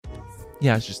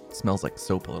Yeah, it just smells like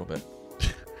soap a little bit.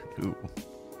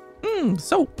 Ooh.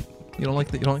 Soap. You don't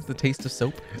like the taste of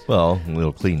soap? Well,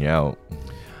 it'll clean you out.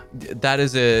 That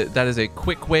is a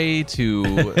quick way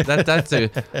to that's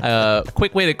a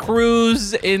quick way to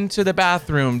cruise into the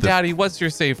bathroom. Daddy, what's your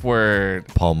safe word?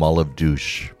 Palmolive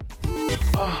douche.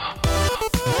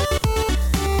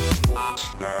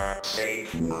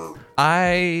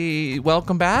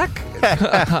 Welcome back.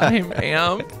 I'm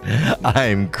Am.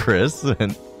 I'm Chris,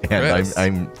 and Chris.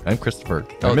 I'm Christopher.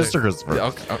 Oh, I'm Mr. Christopher.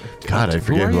 Okay. God, I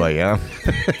forget who I am.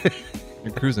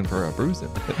 You're cruising for a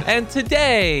bruising. And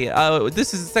today,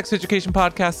 this is a sex education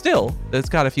podcast still. It's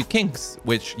got a few kinks,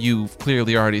 which you've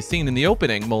clearly already seen in the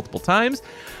opening multiple times.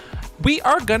 We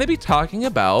are going to be talking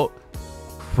about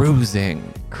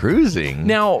cruising. Cruising?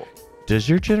 Now, does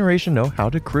your generation know how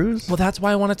to cruise? well, that's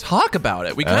why I want to talk about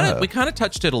it. We kind of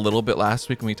touched it a little bit last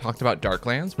week when we talked about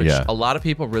Darklands, which a lot of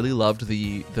people really loved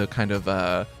the kind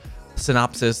of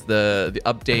synopsis, the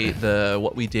update,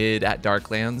 what we did at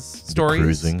Darklands stories.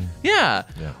 Cruising. Yeah.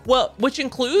 Well, which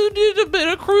included a bit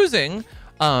of cruising.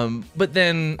 But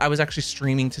then I was actually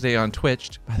streaming today on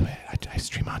Twitch. By the way, I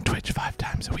stream on Twitch 5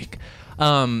 times a week.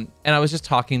 And I was just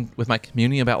talking with my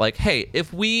community about like, hey,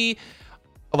 if we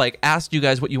asked you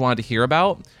guys what you wanted to hear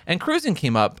about, and cruising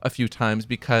came up a few times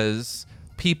because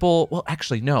people, well,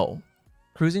 actually, no,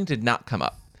 cruising did not come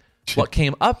up. What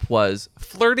came up was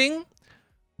flirting,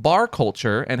 bar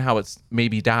culture and how it's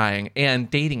maybe dying, and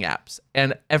dating apps.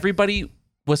 And everybody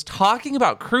was talking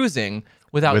about cruising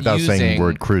without using saying the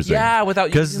word cruising. Yeah,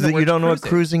 without using the word because you don't know what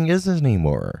cruising. cruising is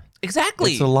anymore.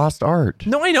 Exactly. It's a lost art.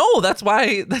 No, I know. That's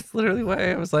literally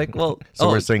why I was like, well. So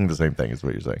we're saying the same thing is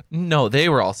what you're saying. No, they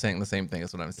were all saying the same thing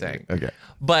is what I'm saying. Okay.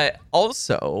 But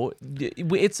also,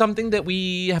 it's something that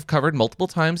we have covered multiple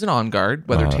times in On Guard,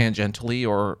 whether tangentially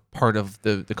or part of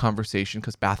the conversation,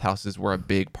 because bathhouses were a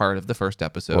big part of the first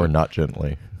episode. Or not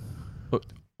gently. Well,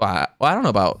 I don't know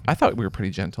about, I thought we were pretty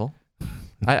gentle.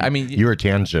 I mean, you were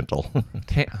tangential.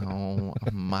 Oh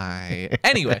my.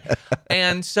 Anyway,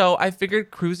 and so I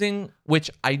figured cruising, which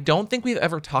I don't think we've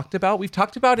ever talked about. We've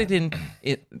talked about it in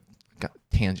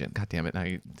tangent. God damn it! Now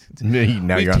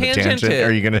you're on a tangent.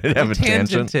 Are you going to have a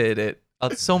tangent? Tangented it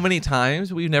so many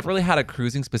times. We've never really had a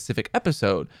cruising specific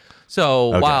episode.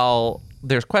 So while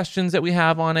there's questions that we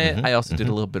have on it, I also did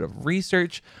a little bit of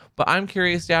research. But I'm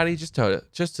curious, Daddy, just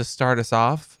to start us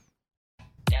off.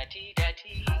 Daddy,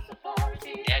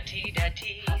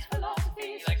 he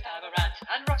likes to have a rant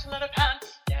and rocks a lot of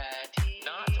pants. Daddy.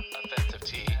 Not offensive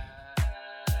tea.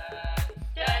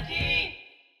 Daddy.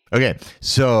 Okay,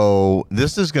 so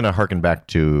this is going to harken back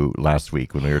to last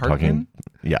week when we were talking.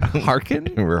 Yeah.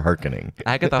 Harken? We're harkening.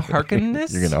 Agatha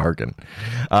Harkenness? You're going to harken.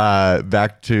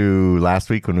 Back to last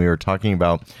week when we were talking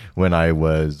about when I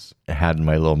had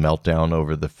my little meltdown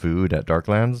over the food at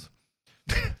Darklands.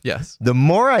 Yes. The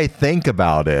more I think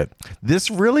about it, this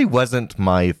really wasn't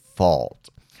my fault.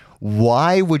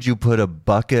 Why would you put a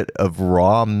bucket of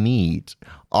raw meat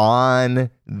on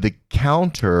the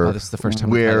counter this is the first time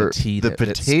where we've had a tea the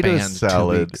potato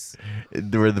salad,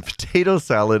 where the potato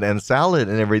salad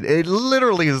and everything, it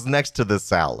literally is next to the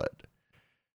salad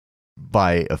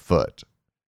by a foot.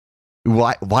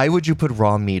 Why would you put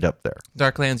raw meat up there?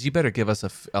 Darklands, you better give us a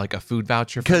food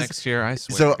voucher for next year. I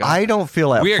swear. So I don't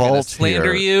feel at we are fault gonna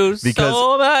slander you because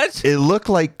so much. It looked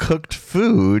like cooked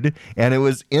food, and it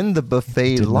was in the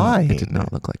buffet line. It did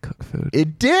not look like cooked food.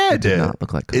 It did. It did not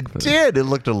look like cooked food. It did. It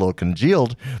looked a little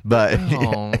congealed, but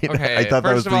okay. I thought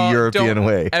that was First of the all, European don't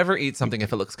way. Ever eat something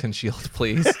if it looks congealed,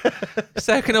 please.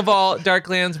 Second of all,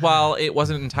 Darklands, while it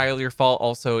wasn't entirely your fault,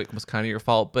 also it was kind of your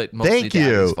fault, but mostly Thank you.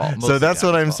 Daddy's fault. So that's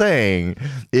what I'm saying.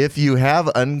 If you have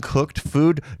uncooked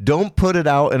food, don't put it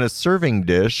out in a serving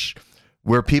dish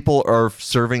where people are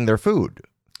serving their food.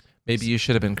 Maybe you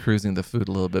should have been cruising the food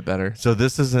a little bit better. So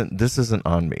this isn't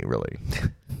on me, really.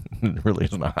 It really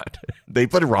is not. They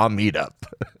put raw meat up.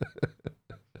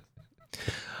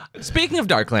 Speaking of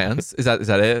Darklands, is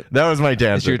that it? That was my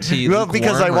tangent. Is your tea well,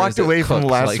 because I lukewarm, or walked is it away from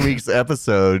cooked, last like- week's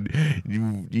episode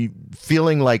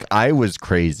feeling like I was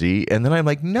crazy, and then I'm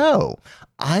like, no,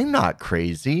 I'm not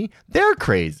crazy. They're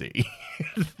crazy.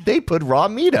 They put raw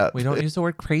meat up. We don't use the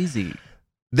word crazy.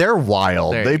 They're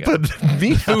wild. There They you go. put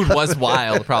meat Food up. was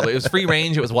wild, probably. It was free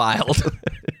range. It was wild.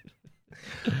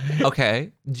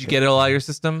 Okay. Did you get it all out of your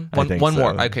system? I think one so.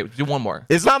 more. Okay, do one more.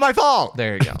 It's not my fault.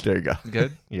 There you go. There you go.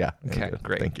 Good? Yeah. Okay, good.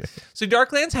 great. Thank you. So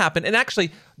Darklands happened, and actually,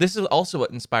 this is also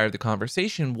what inspired the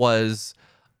conversation was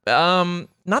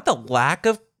not the lack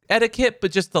of etiquette,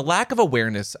 but just the lack of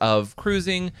awareness of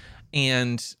cruising,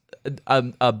 and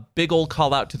a big old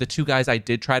call out to the two guys I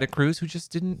did try to cruise who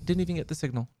just didn't even get the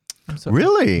signal. So,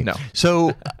 Really? No.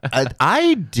 So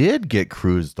I did get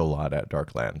cruised a lot at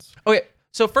Darklands. Okay.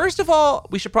 So first of all,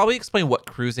 we should probably explain what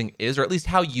cruising is, or at least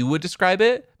how you would describe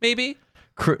it, maybe.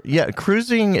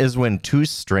 Cruising is when two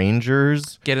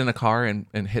strangers. Get in a car and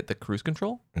hit the cruise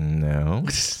control. No.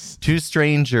 Two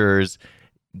strangers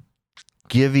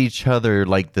give each other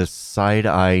like this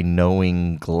side-eye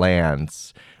knowing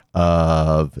glance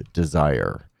of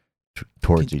desire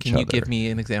towards each Can other. you give me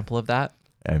an example of that?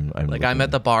 I'm I'm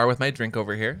at the bar with my drink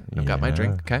over here. I've got my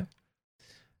drink. Okay.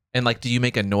 And like, do you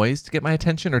make a noise to get my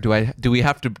attention, or do we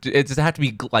have to? Does it have to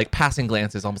be like passing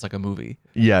glances, almost like a movie?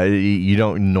 Yeah, you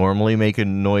don't normally make a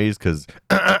noise because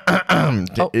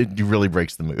it really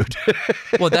breaks the mood.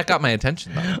 Well, that got my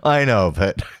attention though. I know,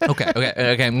 but Okay.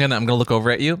 I'm gonna look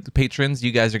over at you, the patrons.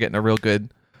 You guys are getting a real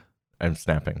good. I'm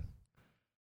snapping.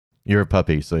 You're a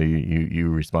puppy, so you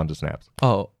respond to snaps.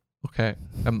 Oh, okay.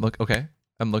 I'm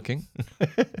looking.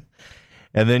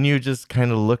 And then you just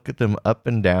kind of look at them up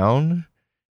and down,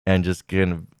 and just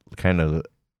kind of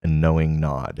a knowing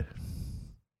nod.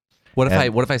 What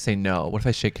if I say no? What if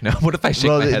I shake no? What if I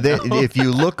shake my head no?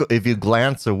 if you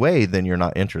glance away, then you're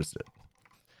not interested.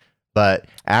 But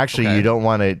actually, Okay. you don't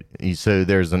want to. So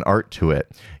there's an art to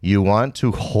it. You want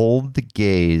to hold the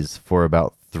gaze for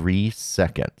about 3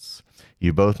 seconds.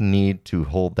 You both need to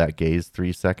hold that gaze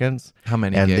 3 seconds. How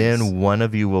many? And gays? then one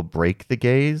of you will break the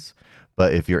gaze.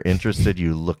 But if you're interested,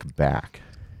 you look back.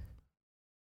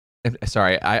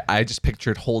 Sorry, I just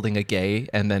pictured holding a gay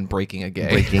and then breaking a gay.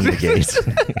 Breaking the gaze.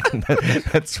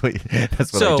 That's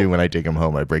what I do when I take him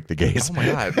home. I break the gaze. Oh my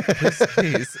god!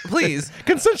 Please.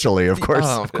 Consensually, of course.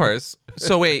 Oh, of course.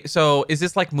 So wait. So is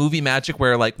this like movie magic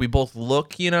where like we both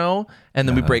look, and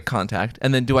then we break contact,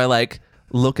 and then do I like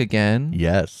look again?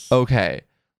 Yes. Okay.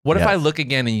 What if I Yes. look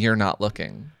again and you're not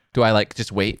looking? Do I like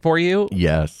just wait for you?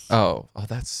 Yes. Oh,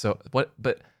 that's so what?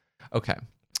 But okay.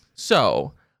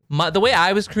 So the way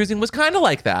I was cruising was kind of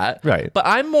like that, Right. But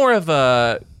I'm more of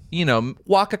a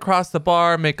walk across the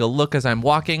bar, make a look as I'm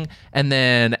walking, and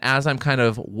then as I'm kind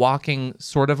of walking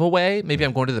sort of away, maybe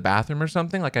I'm going to the bathroom or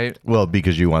something. Well,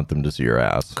 because you want them to see your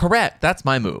ass. Correct. That's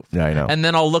my move. Yeah, I know. And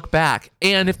then I'll look back,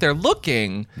 and if they're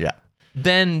looking, Yeah.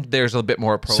 then there's a bit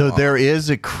more So prolong. there is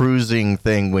a cruising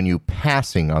thing when you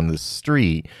passing on the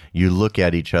street, you look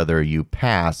at each other, you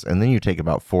pass, and then you take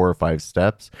about 4 or 5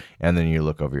 steps, and then you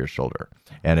look over your shoulder.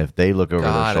 And if they look over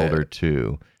Got their it. shoulder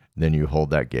too, then you hold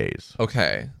that gaze.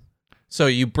 Okay. So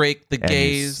you break the And you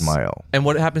gaze. smile. And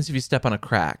what happens if you step on a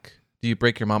crack? Do you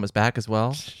break your mama's back as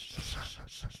well?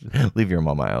 Leave your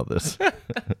mama out of this.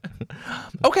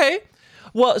 Okay.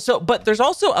 Well, but there's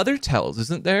also other tells,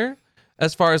 isn't there?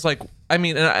 As far as like, I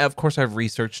mean, and of course I've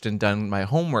researched and done my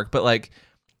homework, but like,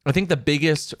 I think the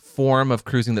biggest form of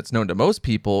cruising that's known to most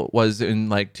people was in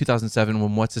like 2007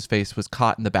 when what's his face was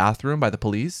caught in the bathroom by the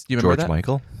police. Do you remember George that?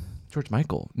 Michael? George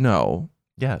Michael? No.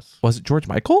 Yes. Was it George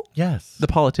Michael? Yes. The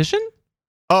politician?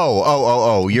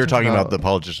 Oh. You're talking about about- the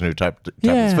politician who tapped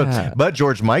his foot. Yeah. But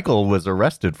George Michael was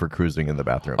arrested for cruising in the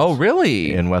bathrooms. Oh,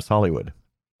 really? In West Hollywood.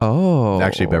 Oh.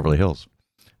 Actually, Beverly Hills.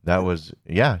 That was,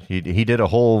 yeah, he did a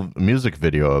whole music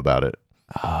video about it.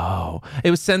 Oh.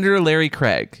 It was Senator Larry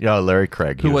Craig. Yeah, Larry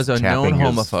Craig. He Who was a known tapping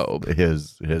homophobe.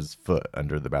 His foot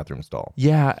under the bathroom stall.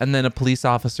 Yeah, and then a police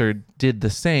officer did the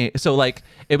same. So like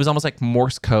it was almost like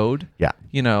Morse code. Yeah.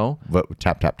 But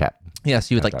tap, tap, tap. Yeah,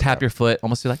 so you would like Tap, tap tap. your foot,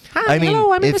 almost be like, "Hi, I mean,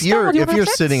 hello, I'm in if the you're stall. Do you wanna have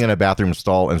sex?" sitting in a bathroom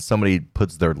stall and somebody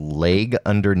puts their leg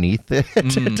underneath it,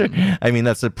 I mean,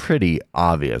 that's a pretty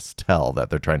obvious tell that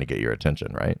they're trying to get your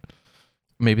attention, right?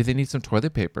 Maybe they need some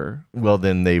toilet paper Well,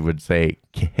 then they would say,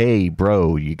 "Hey,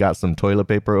 bro, you got some toilet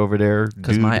paper over there,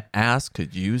 because dude?" my ass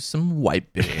could use some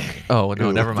wiping. Oh no,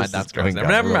 Ooh, never mind. this That's is gross. going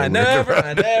Never down mind. a Never really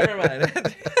mind. Never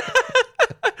mind.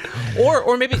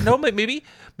 Or maybe no, maybe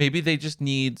they just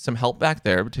need some help back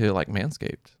there to like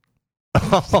Manscaped.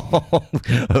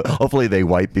 Hopefully, they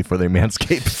wipe before they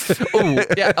manscape. Oh,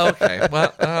 yeah, okay.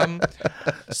 Well,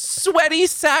 sweaty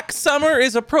sack summer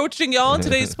is approaching, y'all. And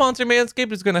today's sponsor,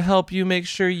 Manscaped, is going to help you make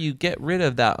sure you get rid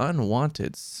of that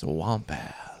unwanted swamp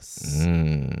ass.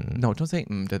 No, don't say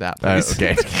to that, please.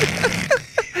 Okay.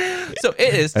 So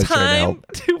it is I was trying time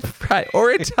to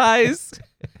prioritize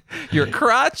your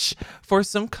crotch for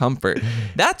some comfort.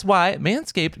 That's why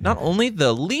Manscaped, not only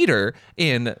the leader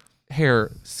in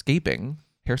hairscaping.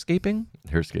 Hairscaping.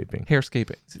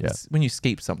 Hairscaping. It's when you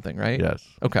scape something, right? Yes.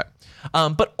 Okay.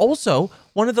 But also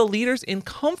one of the leaders in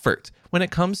comfort when it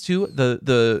comes to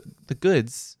the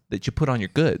goods that you put on your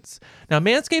goods. Now,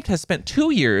 Manscaped has spent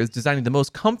 2 years designing the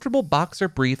most comfortable boxer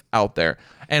brief out there.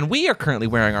 And we are currently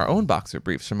wearing our own boxer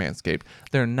briefs from Manscaped.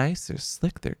 They're nice, they're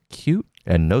slick, they're cute.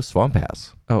 And no swamp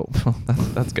ass. Oh,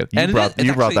 that's good. You And brought it's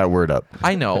actually- that word up.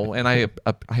 I know, and I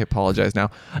apologize now.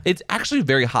 It's actually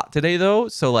very hot today, though.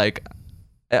 So like,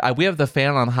 we have the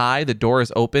fan on high. The door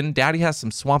is open. Daddy has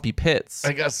some swampy pits.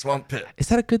 I got swamp pit. Is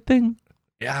that a good thing?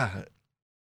 Yeah.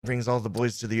 Brings all the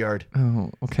boys to the yard. Oh,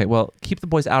 okay. Well, keep the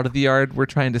boys out of the yard. We're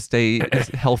trying to stay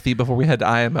healthy before we head to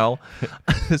IML.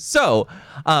 So,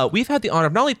 we've had the honor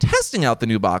of not only testing out the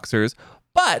new boxers,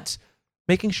 but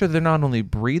making sure they're not only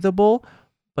breathable,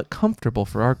 but comfortable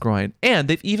for our groin. And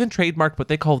they've even trademarked what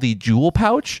they call the jewel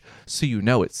pouch, so you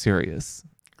know it's serious.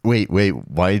 Wait.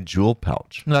 Why jewel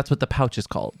pouch? No, that's what the pouch is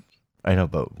called. I know,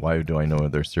 but why do I know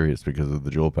they're serious? Because of the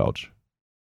jewel pouch.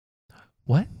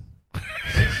 What?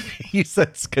 You said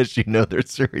it's because you know they're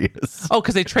serious. Oh,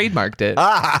 because they trademarked it.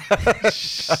 Ah!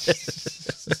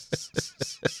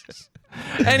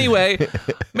 Anyway,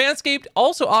 Manscaped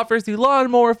also offers the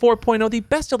Lawnmower 4.0, the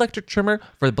best electric trimmer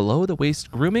for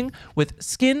below-the-waist grooming with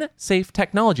skin-safe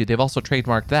technology. They've also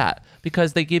trademarked that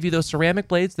because they give you those ceramic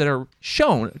blades that are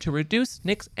shown to reduce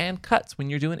nicks and cuts when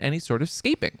you're doing any sort of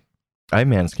scaping. I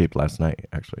manscaped last night,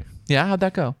 actually. Yeah, how'd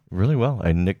that go? Really well.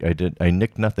 I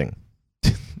nicked nothing.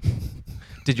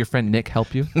 Did your friend Nick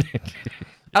help you?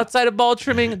 Outside of ball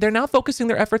trimming, they're now focusing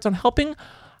their efforts on helping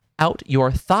out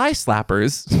your thigh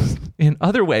slappers in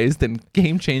other ways than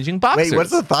game-changing boxers. Wait,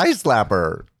 what's a thigh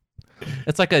slapper?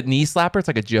 It's like a knee slapper. It's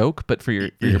like a joke, but for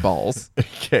your balls.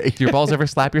 Okay. Do your balls ever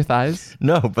slap your thighs?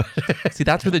 No, but See,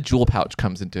 that's where the jewel pouch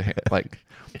comes into hand. Like,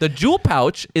 the jewel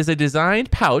pouch is a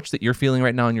designed pouch that you're feeling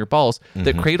right now in your balls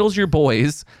that cradles your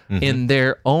boys in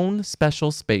their own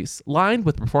special space, lined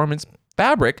with performance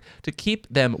fabric to keep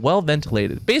them well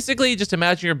ventilated. Basically, just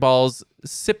imagine your balls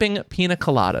sipping pina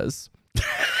coladas.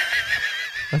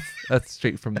 That's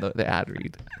straight from the ad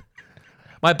read.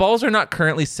 My balls are not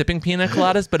currently sipping pina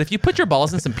coladas, but if you put your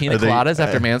balls in some pina coladas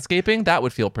after manscaping, that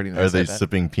would feel pretty nice. are they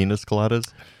sipping penis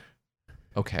coladas?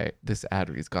 Okay, this ad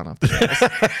read's gone off the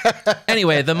rails.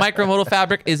 Anyway, the micromodal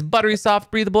fabric is buttery soft,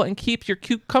 breathable, and keeps your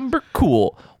cucumber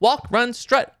cool. Walk, run,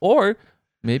 strut, or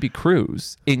maybe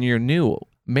cruise in your new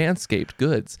Manscaped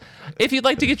goods. If you'd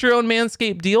like to get your own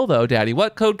Manscaped deal, though, Daddy,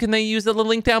 what code can they use at the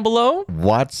link down below?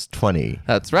 Watts 20.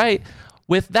 That's right.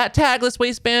 With that tagless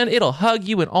waistband, it'll hug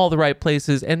you in all the right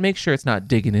places and make sure it's not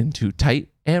digging in too tight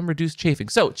and reduce chafing.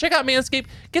 So check out Manscaped,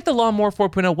 get the Lawnmower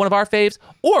 4.0, one of our faves,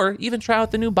 or even try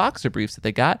out the new boxer briefs that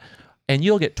they got, and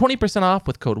you'll get 20% off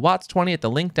with code WATTS20 at the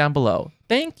link down below.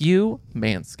 Thank you,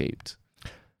 Manscaped.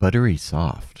 Buttery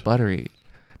soft. Buttery.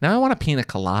 Now I want a pina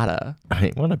colada.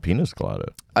 I want a penis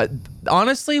colada.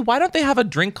 Honestly, why don't they have a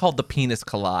drink called the penis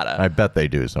colada? I bet they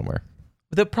do somewhere.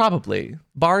 Probably.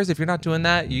 Bars, if you're not doing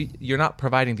that, you're not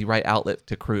providing the right outlet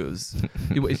to cruise.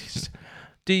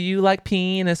 Do you like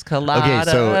penis coladas?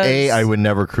 Okay, so I would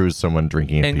never cruise someone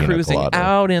drinking a and pina cruising colada.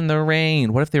 out in the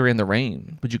rain. What if they were in the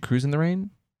rain? Would you cruise in the rain?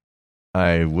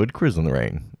 I would cruise in the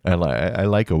rain. I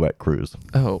like a wet cruise.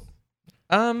 Oh.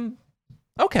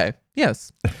 Okay.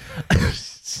 Yes.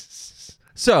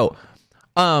 So,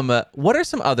 what are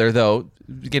some other, though,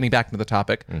 getting back into the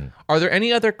topic, are there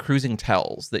any other cruising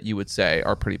tells that you would say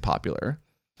are pretty popular?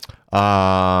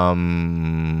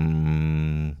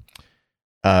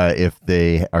 If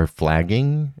they are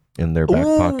flagging in their back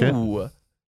pocket.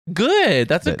 Good.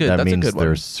 That's a good That that's a means good they're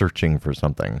one. searching for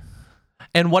something.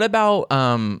 And what about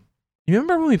you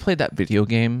remember when we played that video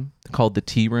game called The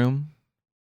Tea Room?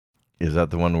 Is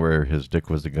that the one where his dick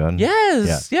was a gun?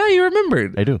 Yes. Yeah, you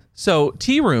remembered. I do. So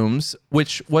tea rooms,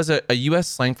 which was a U.S.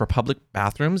 slang for public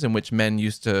bathrooms in which men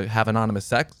used to have anonymous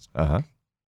sex. Uh-huh.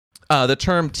 The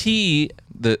term tea,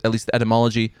 at least the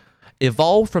etymology,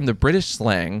 evolved from the British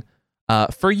slang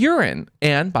for urine,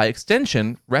 and by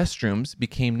extension, restrooms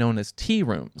became known as tea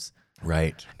rooms.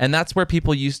 Right. And that's where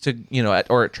people used to,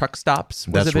 at truck stops.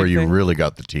 Was That's a big where you thing. really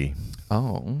got the tea.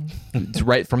 Oh, it's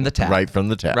right from the tap. Right from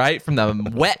the tap. Right from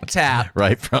the wet tap.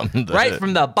 Right from the Right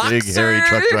from the boxer. big hairy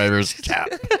truck driver's tap.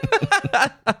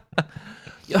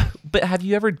 But have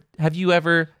you ever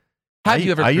I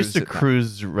cruised used to at that?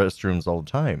 cruise restrooms all the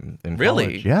time in Really?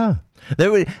 college. Yeah.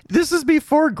 This is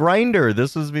before Grindr.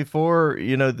 This is before,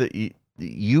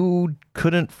 you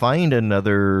couldn't find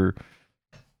another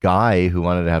guy who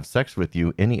wanted to have sex with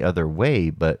you any other way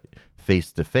but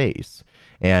face to face.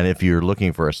 And if you're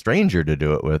looking for a stranger to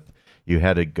do it with, you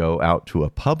had to go out to a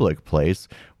public place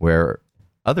where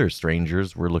other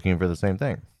strangers were looking for the same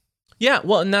thing. Yeah,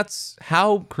 well, and that's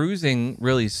how cruising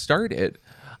really started.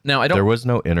 Now, There was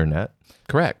no internet.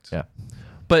 correct. Yeah.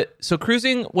 But so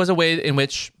cruising was a way in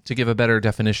which, to give a better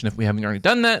definition if we haven't already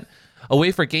done that, a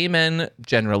way for gay men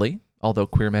generally, although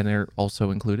queer men are also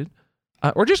included,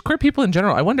 or just queer people in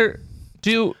general. I wonder,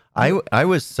 I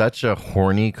was such a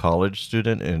horny college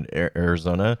student in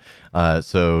Arizona.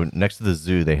 So next to the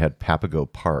zoo, they had Papago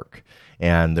Park.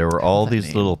 And there were all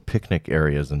these little picnic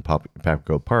areas in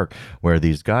Papago Park where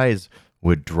these guys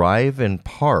would drive and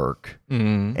park,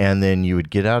 and then you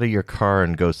would get out of your car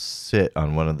and go sit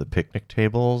on one of the picnic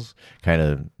tables, kind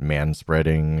of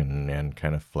man-spreading and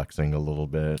kind of flexing a little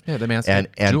bit. Yeah, the man's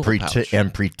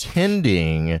and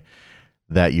pretending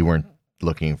that you weren't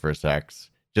looking for sex,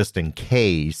 just in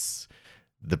case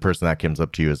the person that comes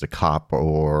up to you is a cop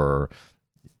or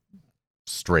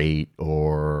straight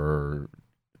or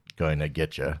going to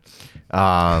get you. What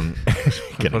are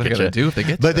they going to do if they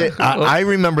get you? But I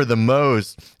remember the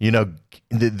most,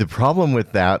 the problem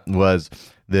with that was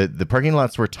the parking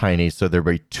lots were tiny, so there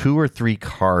would be 2 or 3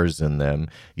 cars in them.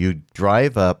 You'd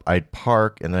drive up, I'd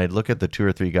park, and I'd look at the 2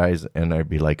 or 3 guys, and I'd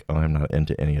be like, oh, I'm not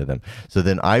into any of them. So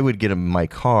then I would get in my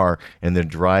car and then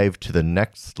drive to the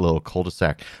next little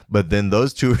cul-de-sac. But then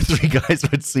those 2 or 3 guys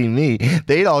would see me.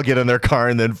 They'd all get in their car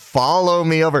and then follow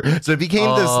me over. So it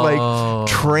became this like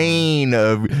train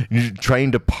of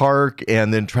trying to park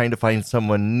and then trying to find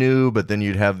someone new. But then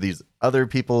you'd have these other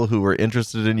people who were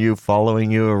interested in you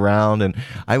following you around, and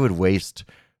I would waste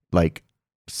like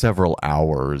several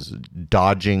hours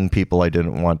dodging people I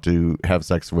didn't want to have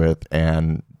sex with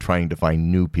and trying to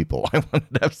find new people I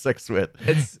wanted to have sex with.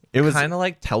 It was kind of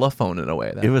like telephone in a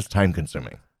way. It was time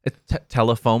consuming. It's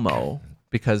telefomo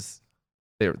because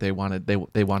they wanted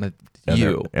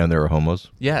you, and there were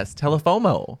homos. Yes,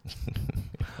 telefomo.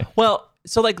 Well,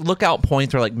 so like lookout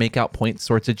points or like make out points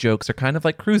sorts of jokes are kind of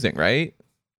like cruising, right?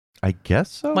 I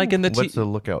guess so. Like in the what's a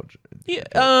lookout? Yeah,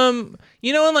 in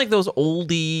like those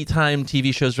oldie time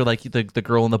TV shows where like the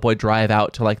girl and the boy drive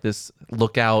out to like this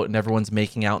lookout and everyone's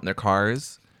making out in their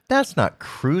cars. That's not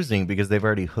cruising because they've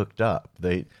already hooked up.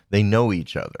 They know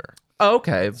each other. Oh,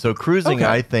 okay. So cruising,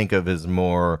 I think of as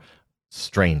more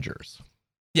strangers.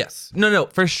 Yes. No,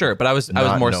 for sure. But I was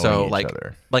more so like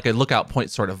other. Like a lookout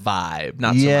point sort of vibe.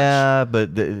 Not so much.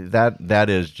 But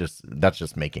that's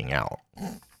just making out.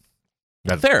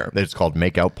 That's fair. It's called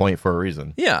make out point for a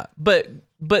reason. Yeah, but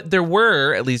there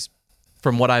were, at least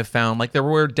from what I've found, like there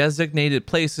were designated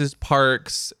places,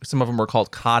 parks. Some of them were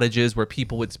called cottages where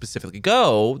people would specifically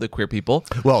go, the queer people.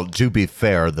 Well, to be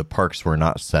fair, the parks were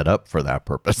not set up for that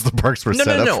purpose. The parks were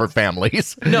set up for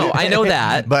families. No, I know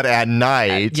that. But at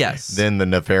night, yes, then the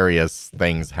nefarious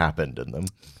things happened in them.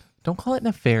 Don't call it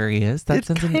nefarious. That's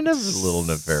kind of a little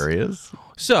nefarious.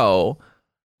 So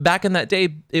back in that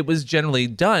day, it was generally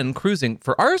done cruising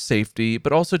for our safety,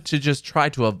 but also to just try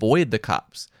to avoid the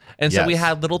cops. And so we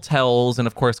had little tells, and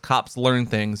of course, cops learn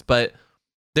things, but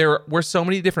there were so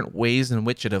many different ways in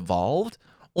which it evolved,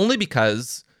 only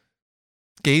because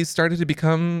gays started to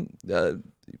become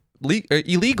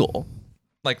illegal,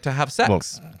 like to have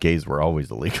sex. Well, gays were always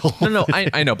illegal. No,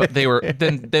 I know, but they were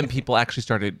then people actually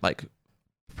started like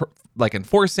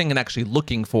enforcing and actually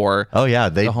looking for they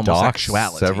the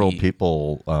homosexuality. doxed several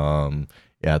people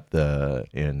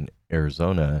in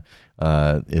Arizona.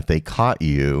 If they caught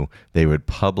you, they would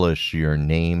publish your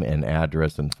name and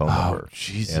address and phone number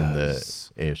in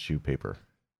the ASU paper.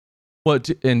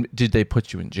 What and did they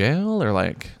put you in jail or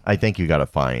like? I think you got a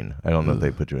fine. I don't know if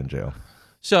they put you in jail.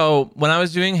 So when I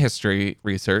was doing history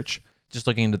research, just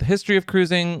looking into the history of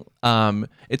cruising,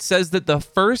 it says that the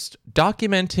first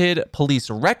documented police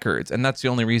records, and that's the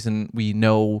only reason we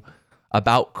know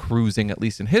about cruising, at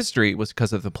least in history, was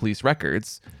because of the police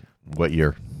records. What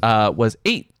year? Was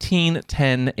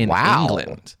 1810 in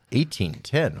England.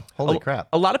 1810. Holy crap.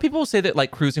 A lot of people say that like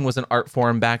cruising was an art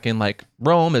form back in like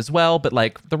Rome as well, but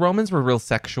like the Romans were real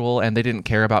sexual and they didn't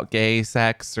care about gay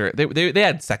sex, or they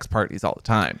had sex parties all the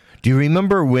time. Do you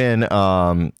remember when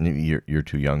you're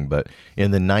too young, but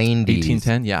in the 90s,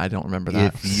 1810? Yeah, I don't remember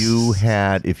that.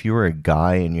 If you were a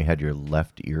guy and you had your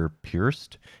left ear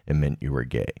pierced, it meant you were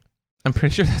gay. I'm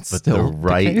pretty sure that's but still the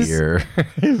right case. ear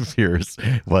pierced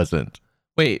wasn't.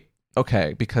 Wait,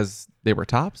 okay, because they were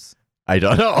tops? I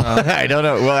don't know. I don't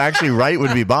know. Well, actually, right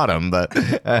would be bottom, but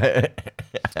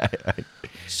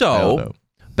so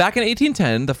back in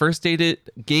 1810, the first stated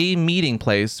gay meeting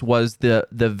place was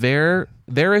the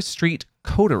Vera Street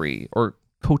Coterie or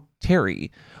Coterie,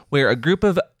 where a group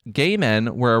of gay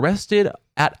men were arrested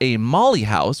at a Molly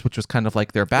house, which was kind of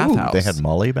like their bathhouse. They had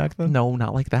Molly back then? No,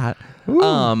 not like that.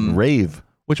 Rave.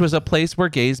 Which was a place where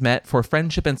gays met for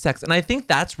friendship and sex. And I think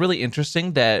that's really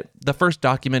interesting that the first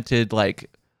documented like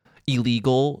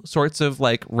illegal sorts of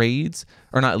like raids,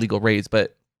 or not illegal raids,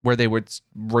 but where they would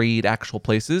raid actual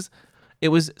places, it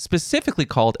was specifically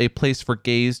called a place for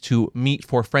gays to meet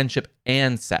for friendship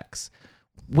and sex,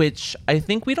 which I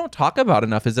think we don't talk about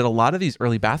enough, is that a lot of these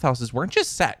early bathhouses weren't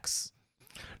just sex.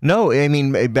 No, I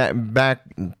mean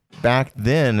back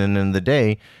then and in the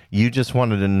day, you just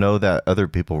wanted to know that other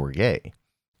people were gay.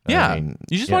 Yeah, I mean,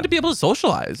 you just wanted to be able to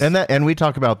socialize. And we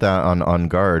talk about that on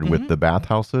Guard Mm-hmm. with the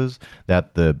bathhouses,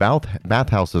 that the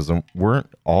bathhouses weren't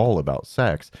all about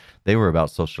sex. They were about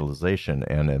socialization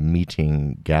and a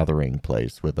meeting, gathering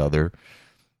place with other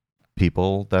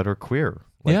people that are queer.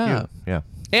 Like Yeah. you. Yeah.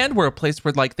 And we're a place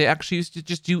where like they actually used to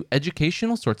just do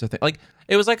educational sorts of things. Like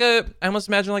it was like I almost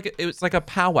imagine like it was like a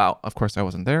powwow. Of course, I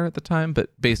wasn't there at the time, but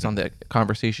based on the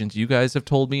conversations you guys have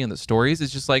told me and the stories,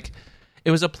 it's just like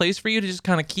it was a place for you to just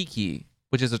kind of kiki,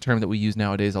 which is a term that we use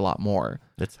nowadays a lot more.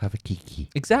 Let's have a kiki.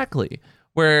 Exactly.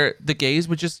 Where the gays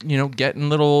would just, get in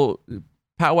little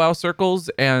powwow circles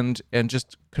and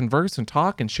just converse and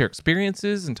talk and share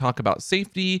experiences and talk about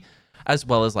safety as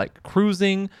well as like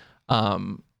cruising.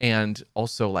 And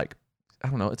also like, I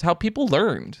don't know, it's how people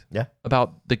learned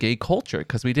about the gay culture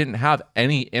because we didn't have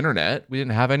any internet. We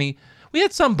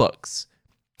had some books.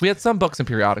 We had some books and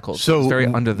periodicals. So it was very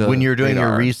under the when you're doing your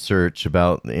radar. research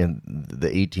about in the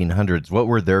 1800s, what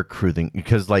were their cruising?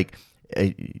 Because like,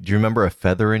 do you remember a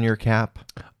feather in your cap?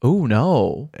 Oh,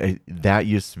 no. That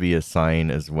used to be a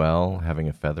sign as well, having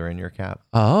a feather in your cap,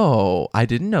 Oh, I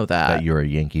didn't know that you're a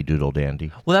Yankee Doodle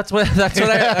dandy. Well, that's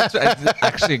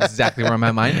actually exactly where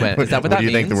my mind went. Is that what that do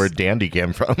you means? think the word dandy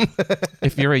came from?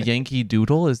 If you're a Yankee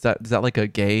Doodle, is that like a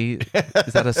gay?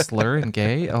 Is that a slur in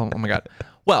gay? Oh my God.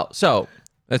 Well, so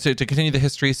to continue the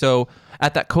history, so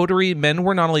at that coterie, men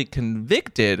were not only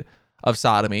convicted of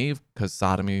sodomy because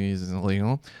sodomy is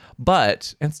illegal,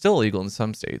 and still illegal in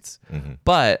some states,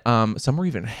 but some were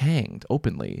even hanged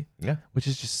openly. Yeah, which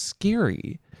is just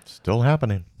scary. still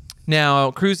happening. Now,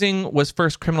 cruising was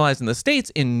first criminalized in the States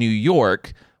in New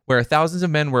York, where thousands of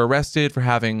men were arrested for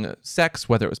having sex,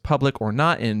 whether it was public or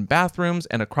not, in bathrooms,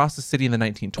 and across the city in the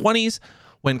 1920s,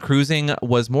 when cruising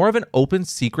was more of an open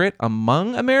secret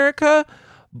among America,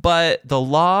 but the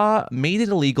law made it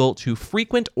illegal to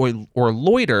frequent or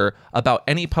loiter about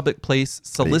any public place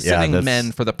soliciting that's-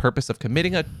 men for the purpose of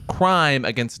committing a crime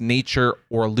against nature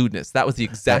or lewdness. That was the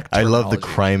exact I love the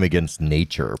terminology. crime against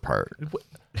nature part.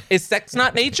 Is sex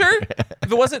not nature? If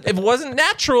it wasn't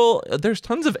natural, there's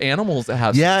tons of animals that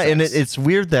have Yeah, sex. and it's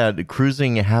weird that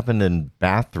cruising happened in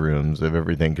bathrooms of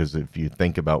everything, because if you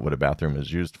think about what a bathroom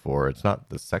is used for, it's not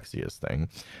the sexiest thing,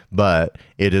 but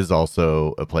it is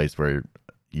also a place where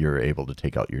you're able to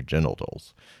take out your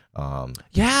genitals.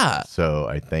 Yeah. So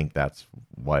I think that's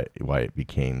why it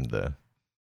became the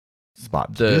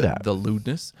spot to do that. The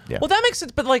lewdness. Yeah. Well, that makes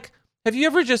sense. But like, have you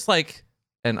ever just like,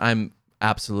 and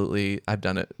I've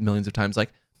done it millions of times,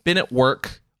 like been at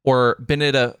work or been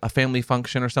at a family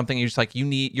function or something. And you're just like,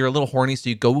 you're a little horny. So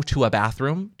you go to a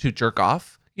bathroom to jerk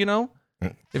off, Have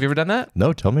you ever done that?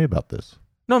 No, tell me about this.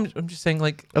 No, I'm just saying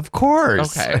like, Of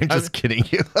course. Okay. I'm just kidding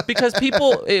you. because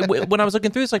people, when I was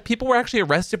looking through this, like people were actually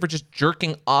arrested for just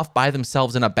jerking off by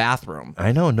themselves in a bathroom.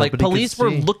 I know. Like Nobody police could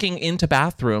were see. looking into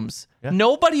bathrooms. Yeah.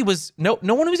 No one was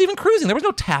even cruising. There was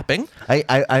no tapping.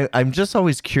 I'm just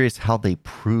always curious how they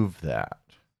prove that.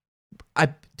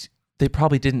 They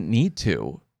probably didn't need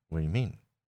to. What do you mean?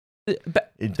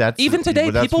 But That's Even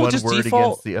today, that's people would one just word default-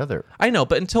 against the other. I know,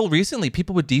 but until recently,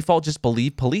 people would default just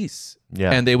believe police.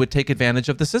 Yeah. And they would take advantage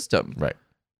of the system. Right.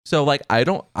 So like I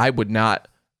would not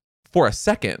for a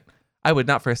second,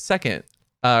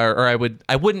 or I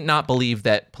wouldn't not believe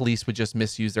that police would just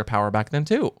misuse their power back then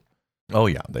too. Oh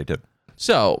yeah, they did.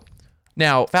 So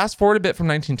now fast forward a bit from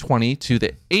 1920 to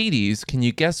the 80s. Can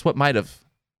you guess what might have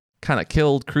kind of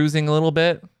killed cruising a little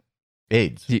bit?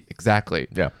 AIDS. Exactly.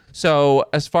 Yeah. So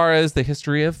as far as the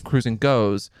history of cruising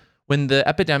goes, when the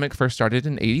epidemic first started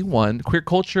in 81, queer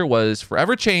culture was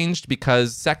forever changed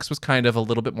because sex was kind of a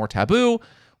little bit more taboo.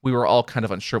 We were all kind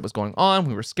of unsure what was going on.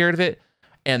 We were scared of it.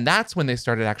 And that's when they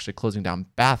started actually closing down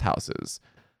bathhouses.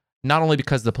 Not only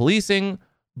because of the policing,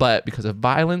 but because of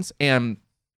violence. And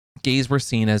gays were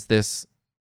seen as this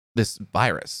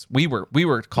virus. We were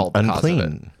called the cause of it.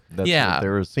 Unclean. That's Yeah. what they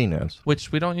were seen as.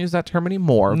 Which we don't use that term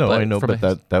anymore. No, I know, from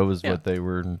but that was Yeah. what they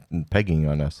were pegging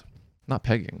on us. not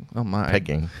pegging. Oh my.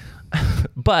 Pegging.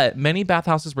 But many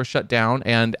bathhouses were shut down,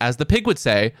 and as the pig would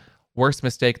say, worst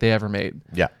mistake they ever made.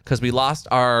 Yeah. Because we lost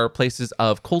our places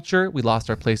of culture, we lost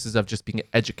our places of just being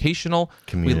educational.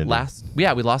 Community.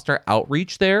 We lost our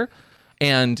outreach there,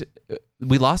 and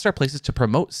we lost our places to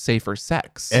promote safer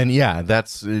sex. And yeah,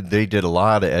 they did a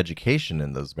lot of education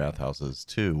in those bathhouses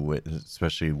too,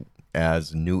 especially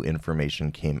as new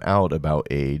information came out about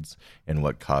AIDS and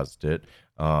what caused it,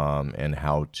 and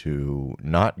how to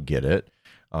not get it.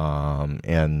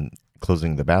 And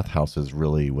closing the bathhouses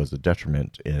really was a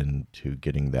detriment into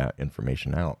getting that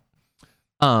information out.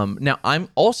 Now, I'm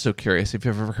also curious if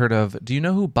you've ever heard of, do you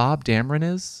know who Bob Dameron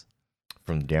is?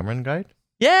 From the Dameron Guide?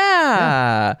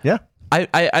 Yeah. Yeah.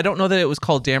 I don't know that it was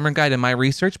called Dameron Guide in my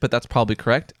research, but that's probably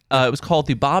correct. It was called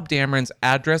the Bob Dameron's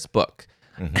Address Book.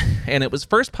 And it was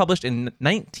first published in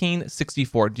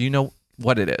 1964. Do you know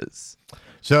what it is?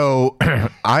 So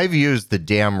I've used the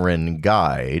Dameron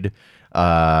Guide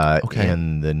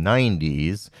in the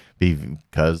 90s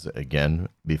because, again,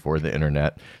 before the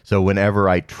internet. So whenever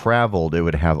I traveled, it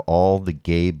would have all the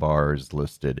gay bars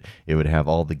listed. It would have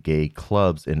all the gay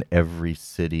clubs in every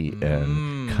city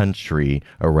and country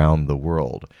around the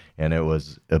world. And it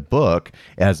was a book.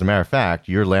 As a matter of fact,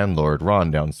 your landlord, Ron,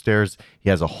 downstairs,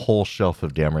 he has a whole shelf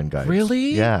of Dameron Guides.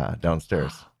 Really? Yeah,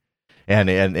 downstairs.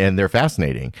 And they're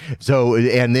fascinating. So,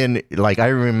 and then, like, I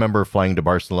remember flying to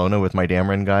Barcelona with my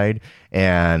Dameron Guide,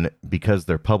 and because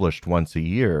they're published once a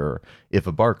year, if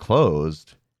a bar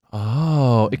closed,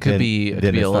 it could be a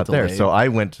little not there. delayed. So I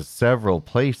went to several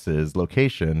places,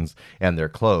 locations, and they're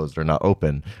closed or not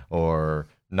open or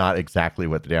not exactly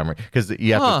what the Dameron. Because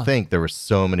you have to think there were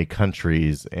so many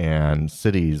countries and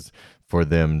cities for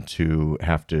them to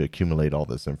have to accumulate all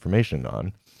this information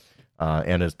on,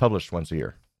 and it's published once a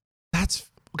year. That's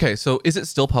okay. So is it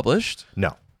still published?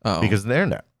 No, Oh. because of the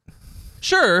internet.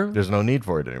 Sure. There's no need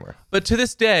for it anymore. But to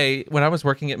this day, when I was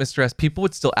working at Mr. S, people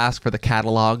would still ask for the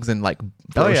catalogs and like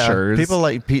brochures. People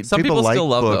like Some people like still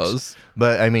love books, those.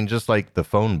 But I mean, just like the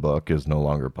phone book is no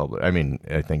longer public. I mean,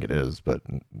 I think it is, but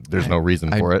there's no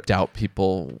reason for I it. doubt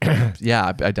people.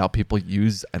 Yeah, I doubt people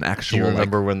use an Do actual. you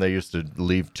remember when they used to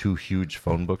leave 2 huge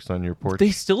phone books on your porch?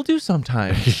 They still do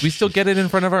sometimes. We still get it in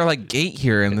front of our like gate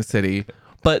here in the city.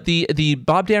 But the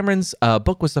Bob Dameron's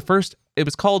book was the first. It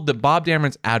was called the Bob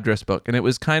Dameron's Address Book, and it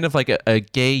was kind of like a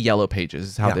gay yellow pages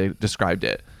is how they described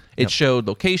it. It showed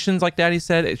locations, like Daddy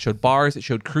said. It showed bars. It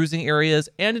showed cruising areas,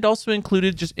 and it also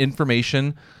included just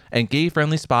information and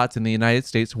gay-friendly spots in the United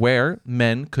States where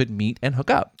men could meet and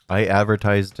hook up. I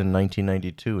advertised in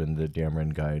 1992 in the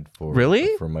Dameron Guide for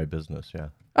my business. Yeah.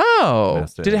 Oh,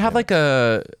 Masta did it have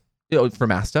Entertainment. like a for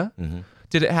Masta? Mm-hmm.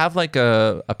 Did it have like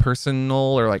a personal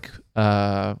or like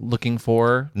looking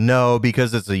for? No,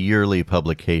 because it's a yearly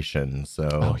publication. So.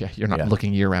 Oh yeah, you're not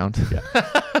looking year round.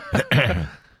 Yeah.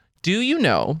 Do you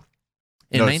know?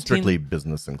 No, strictly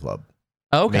business and club.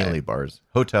 Okay. Mainly bars,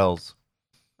 hotels.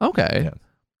 Okay. Yeah.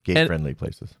 Gay-friendly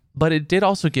places. But it did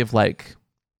also give like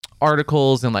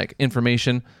articles and like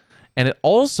information, and it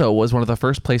also was one of the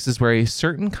first places where a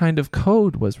certain kind of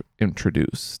code was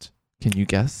introduced. Can you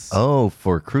guess? Oh,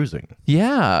 for cruising.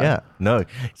 Yeah. Yeah. No.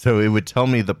 So it would tell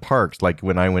me the parks. Like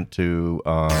when I went to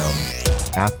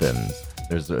Athens,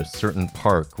 there's a certain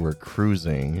park where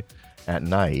cruising at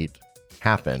night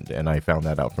happened, and I found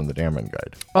that out from the Dameron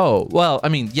Guide. Oh, well, I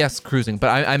mean, yes, cruising,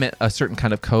 but I meant a certain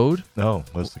kind of code. Oh,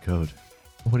 what's the code?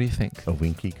 What do you think? A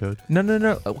winky code?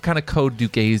 No. What kind of code do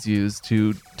gays use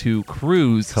to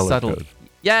cruise Color subtly? code.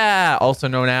 Yeah, also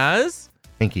known as...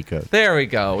 Hinky code. There we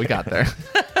go. We got there.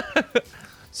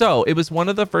 So it was one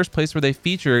of the first places where they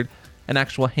featured an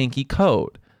actual hanky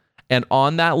code. And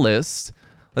on that list,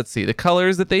 let's see, the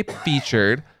colors that they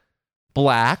featured,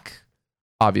 black,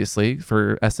 obviously,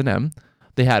 for S&M.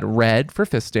 They had red for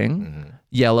fisting,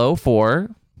 yellow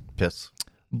for Piss.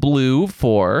 blue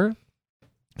for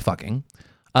fucking.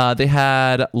 They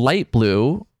had light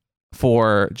blue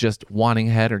for just wanting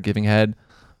head or giving head.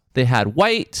 They had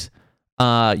white,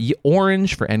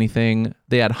 orange for anything.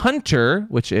 They had hunter,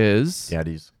 which is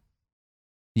Daddies.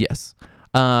 yes.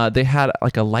 They had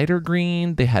like a lighter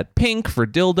green. They had pink for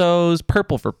dildos,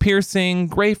 purple for piercing,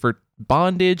 gray for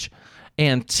bondage,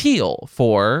 and teal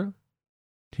for.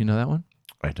 Do you know that one?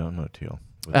 I don't know teal.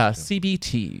 What's teal?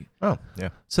 CBT. Oh, yeah.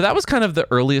 So that was kind of the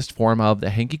earliest form of the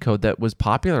hanky code that was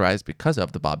popularized because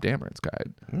of the Bob Dameron's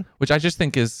Guide, which I just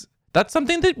think that's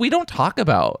something that we don't talk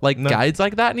about. Like guides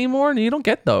like that anymore, and you don't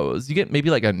get those. You get maybe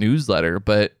like a newsletter,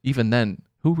 but even then,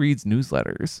 who reads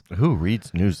newsletters? Who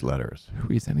reads newsletters? Who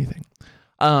reads anything?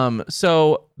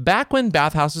 So back when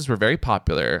bathhouses were very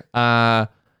popular,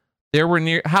 there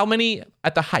were how many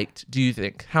at the height, do you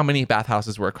think? How many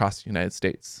bathhouses were across the United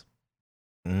States?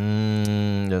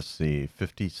 Let's see.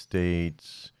 50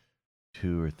 states,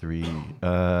 2 or 3.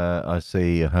 I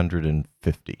say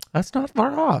 150. That's not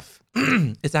far off.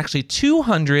 It's actually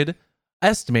 200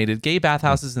 estimated gay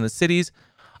bathhouses in the cities.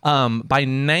 By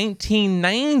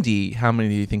 1990, how many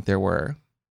do you think there were?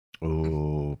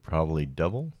 Oh, probably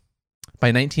double.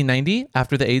 By 1990,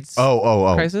 after the AIDS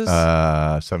crisis?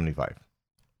 75.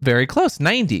 Very close,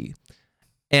 90.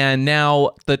 And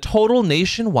now the total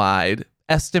nationwide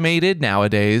estimated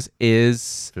nowadays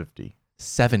is 50.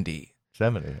 70.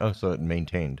 70. Oh, so it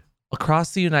maintained.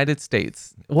 across the United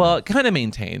States. Well, it kind of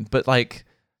maintained, but like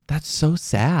that's so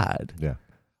sad. Yeah.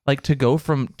 Like to go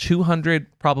from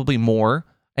 200, probably more,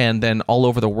 and then all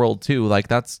over the world too. Like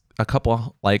that's a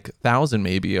couple, like 1,000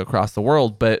 maybe across the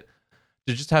world, but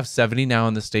to just have 70 now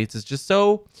in the States is just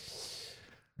so.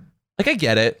 Like I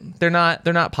get it. They're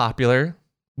not popular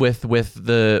with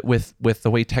the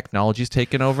way technology's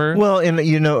taken over. Well, and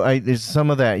there's some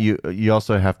of that you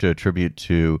also have to attribute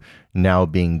to now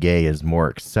being gay is more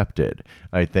accepted.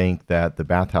 I think that the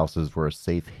bathhouses were a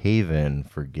safe haven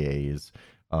for gays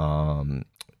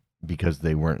because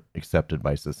they weren't accepted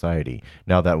by society.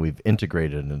 Now that we've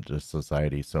integrated into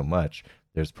society so much,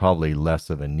 there's probably less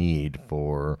of a need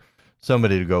for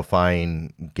somebody to go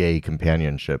find gay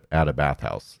companionship at a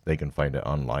bathhouse. They can find it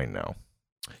online now.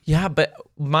 Yeah, but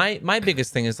my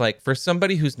biggest thing is like for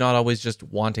somebody who's not always just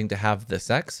wanting to have the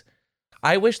sex,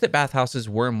 I wish that bathhouses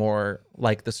were more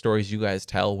like the stories you guys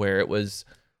tell where it was,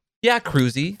 yeah,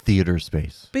 cruisy. Theater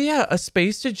space. But yeah, a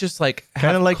space to just like have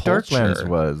kind of like culture. Darklands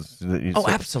was. Oh,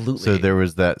 absolutely. So there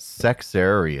was that sex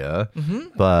area, Mm-hmm.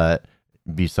 but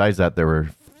besides that, there were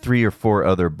 3 or 4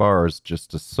 other bars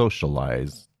just to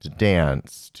socialize, to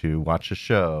dance, to watch a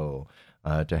show,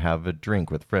 to have a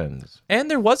drink with friends. And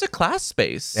there was a class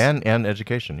space. And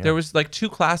education, yeah. There was like 2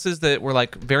 classes that were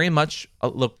like very much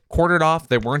quartered off.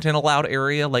 They weren't in a loud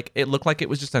area. Like it looked like it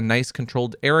was just a nice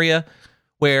controlled area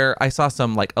where I saw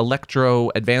some like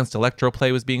advanced electro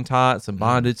play was being taught, some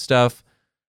bondage stuff.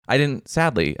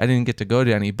 Sadly, I didn't get to go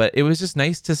to any, but it was just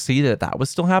nice to see that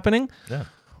was still happening. Yeah.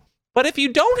 But if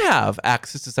you don't have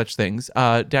access to such things,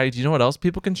 Daddy, do you know what else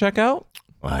people can check out?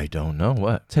 I don't know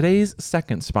what. Today's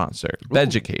second sponsor,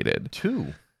 Beducated.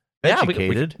 2. Yeah,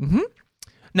 Educated.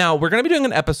 Now, we're going to be doing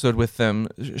an episode with them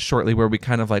shortly where we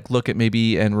kind of like look at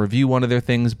maybe and review one of their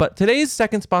things. But today's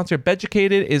second sponsor,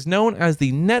 Beducated, is known as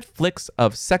the Netflix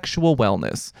of sexual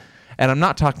wellness. And I'm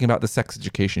not talking about the sex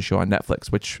education show on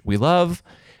Netflix, which we love.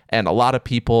 And a lot of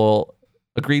people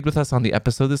agreed with us on the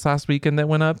episode this last weekend that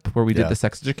went up where we did the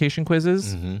sex education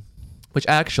quizzes, which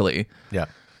actually,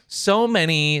 so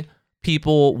many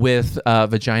people with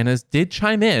vaginas did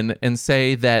chime in and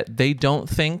say that they don't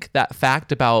think that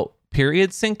fact about period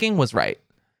syncing was right.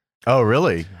 Oh,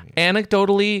 really?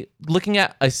 Anecdotally, looking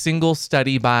at a single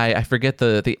study by, I forget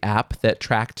the app that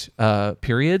tracked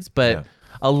periods, but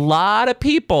a lot of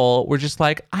people were just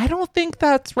like, I don't think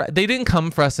that's right. They didn't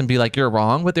come for us and be like, you're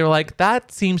wrong, but they were like,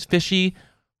 that seems fishy.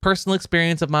 Personal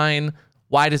experience of mine.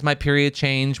 Why does my period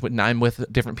change when I'm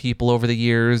with different people over the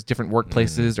years, different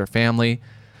workplaces or family?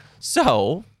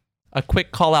 So a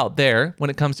quick call out there. When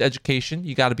it comes to education,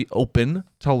 you got to be open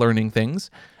to learning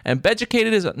things. And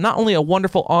Beducated is not only a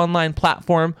wonderful online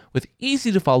platform with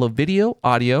easy to follow video,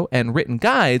 audio, and written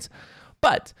guides,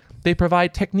 but they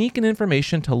provide technique and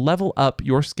information to level up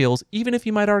your skills, even if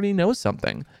you might already know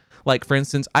something. Like, for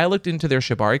instance, I looked into their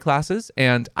Shibari classes,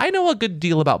 and I know a good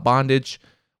deal about bondage.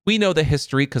 We know the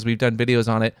history because we've done videos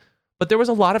on it. But there was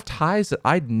a lot of ties that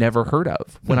I'd never heard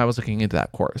of when I was looking into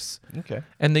that course. Okay.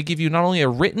 And they give you not only a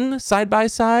written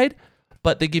side-by-side,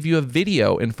 but they give you a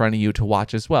video in front of you to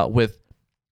watch as well with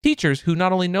teachers who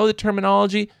not only know the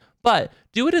terminology, but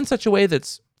do it in such a way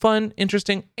that's fun,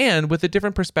 interesting, and with a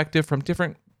different perspective from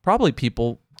different, probably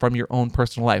people from your own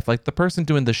personal life. Like the person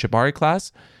doing the Shibari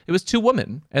class, it was 2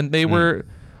 women, and they were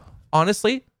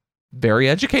honestly very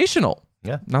educational.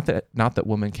 Yeah. Not that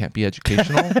women can't be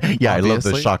educational. Yeah, I love the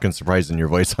obviously. shock and surprise in your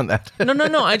voice on that.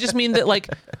 No. I just mean that like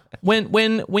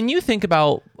when you think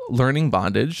about learning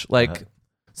bondage, like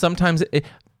sometimes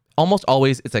almost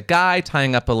always it's a guy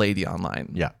tying up a lady online.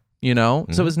 Yeah. You know?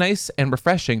 So it was nice and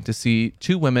refreshing to see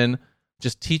 2 women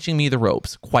just teaching me the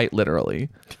ropes, quite literally.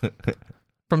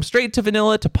 From straight to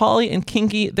vanilla to poly and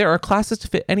kinky, there are classes to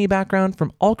fit any background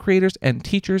from all creators and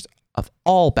teachers of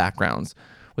all backgrounds.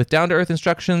 With down-to-earth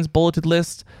instructions, bulleted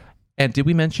lists, and did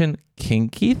we mention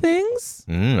kinky things?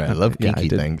 I love Yeah, I kinky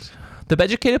did. things. The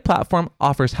Beducated platform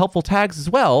offers helpful tags as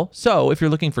well. So if you're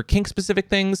looking for kink-specific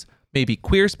things, maybe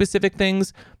queer-specific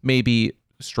things, maybe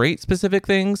straight-specific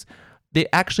things, they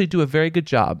actually do a very good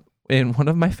job. And one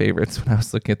of my favorites when I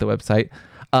was looking at the website,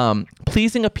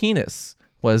 pleasing a penis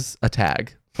was a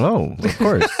tag. Oh, of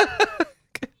course.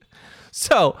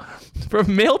 So,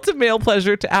 from male to male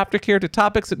pleasure to aftercare to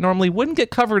topics that normally wouldn't get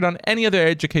covered on any other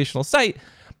educational site,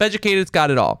 Beducated's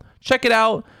got it all. Check it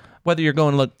out, whether you're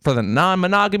going to look for the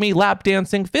non-monogamy, lap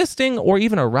dancing, fisting, or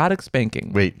even erotic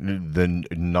spanking. Wait,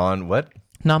 the what?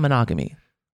 Non-monogamy.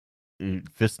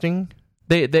 Fisting?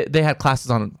 They had classes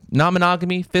on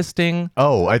non-monogamy, fisting.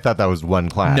 Oh, I thought that was one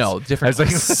class. No, different I was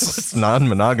like, what's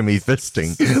non-monogamy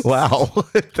fisting? Wow,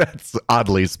 that's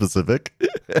oddly specific.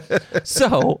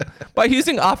 So, by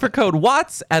using offer code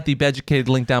WATTS at the Beducated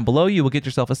link down below, you will get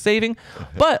yourself a saving,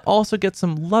 but also get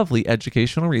some lovely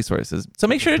educational resources. So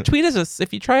make sure to tweet us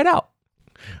if you try it out.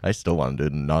 I still want to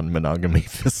do non-monogamy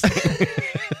fisting.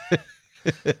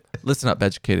 Listen up,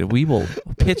 Beducated. We will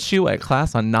pitch you a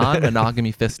class on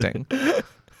non-monogamy fisting.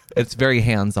 It's very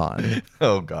hands-on.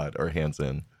 Oh, God. Or hands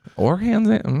in. Or hands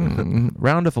in.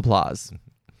 Round of applause.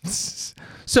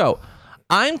 So,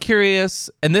 I'm curious,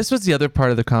 and this was the other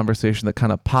part of the conversation that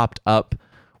kind of popped up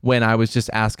when I was just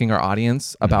asking our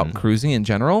audience about cruising in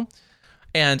general.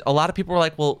 And a lot of people were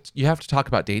like, well, you have to talk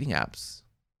about dating apps.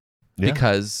 Yeah.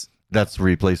 Because That's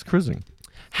replaced cruising.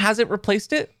 has it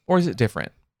replaced it or is it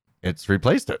different? It's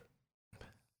replaced it.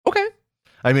 Okay.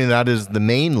 I mean, that is the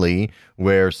mainly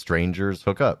where strangers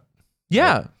hook up.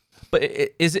 Yeah. But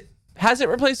has it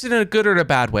replaced it in a good or in a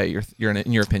bad way,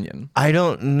 in your opinion? I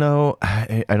don't know.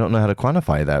 I don't know how to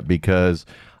quantify that because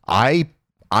I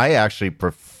actually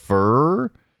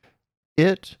prefer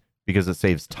it because it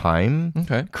saves time.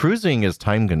 Okay. Cruising is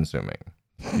time consuming.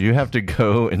 You have to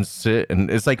go and sit,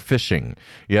 and it's like fishing.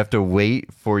 You have to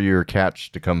wait for your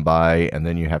catch to come by, and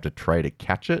then you have to try to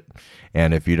catch it.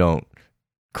 And if you don't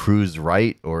cruise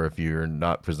right, or if you're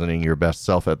not presenting your best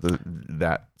self at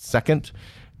that second,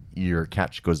 your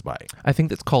catch goes by. I think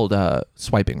that's called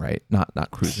swiping right,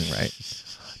 not cruising right.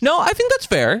 No, I think that's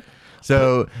fair.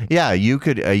 So yeah, you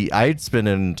could. I'd spend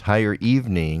an entire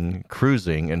evening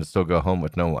cruising and still go home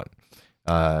with no one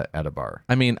at a bar.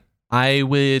 I mean, I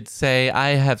would say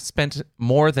I have spent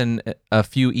more than a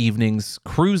few evenings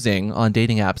cruising on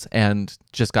dating apps and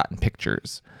just gotten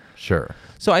pictures. Sure.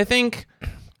 So I think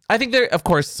they're, of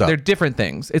course, they're different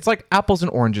things. It's like apples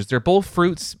and oranges. They're both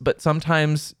fruits, but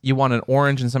sometimes you want an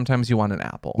orange and sometimes you want an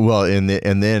apple. Well, and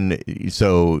then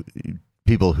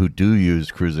people who do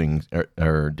use cruising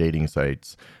or dating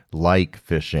sites like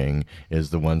fishing is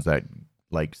the ones that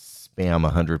like spam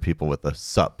 100 people with a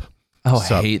sup. Oh,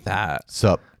 Sup. I hate that.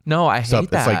 Sup. No, I hate Sup.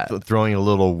 that. It's like throwing a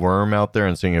little worm out there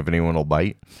and seeing if anyone will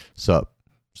bite. Sup.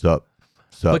 Sup.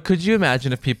 Sup. But could you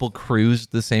imagine if people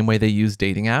cruised the same way they use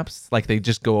dating apps? Like they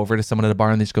just go over to someone at a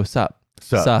bar and they just go, sup,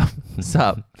 Sup. sup,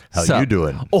 sup. How sup. you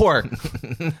doing? Or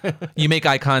you make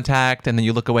eye contact and then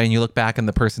you look away and you look back and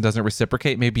the person doesn't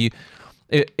reciprocate. Maybe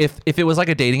if it was like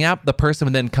a dating app, the person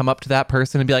would then come up to that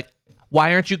person and be like,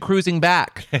 why aren't you cruising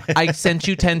back? I sent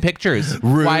you 10 pictures.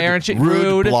 Rude, Why aren't you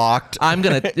rude, blocked. I'm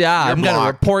gonna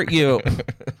report you.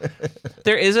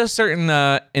 There is a certain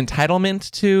entitlement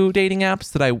to dating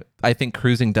apps that I think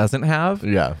cruising doesn't have.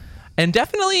 Yeah. And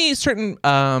definitely certain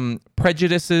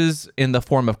prejudices in the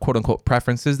form of quote unquote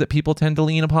preferences that people tend to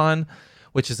lean upon,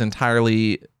 which is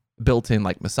entirely built in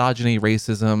like misogyny,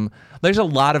 racism. There's a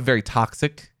lot of very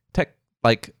toxic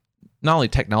not only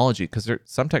technology, because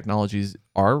some technologies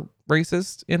are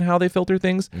racist in how they filter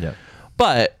things. Yeah.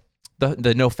 But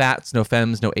the no fats, no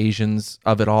femmes, no Asians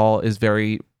of it all is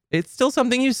it's still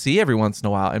something you see every once in a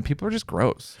while, and people are just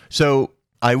gross. So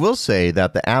I will say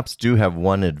that the apps do have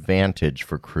one advantage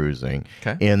for cruising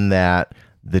in that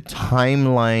the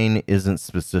timeline isn't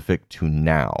specific to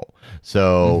now.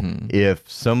 So if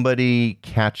somebody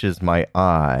catches my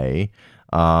eye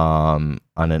on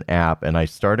an app and I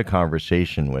start a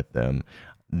conversation with them,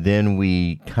 then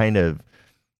we kind of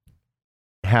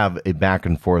have a back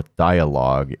and forth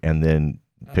dialogue and then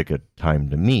pick a time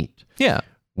to meet. Yeah.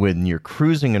 When you're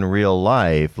cruising in real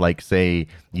life, like say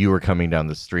you were coming down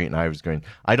the street and I was going,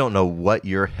 I don't know what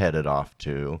you're headed off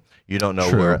to. You don't know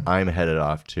where I'm headed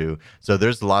off to. So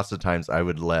there's lots of times I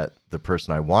would let the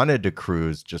person I wanted to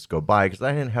cruise just go by because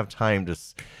I didn't have time to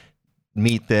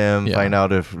meet them, find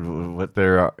out what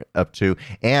they're up to.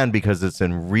 And because it's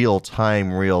in real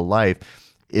time, real life,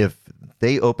 if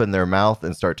they open their mouth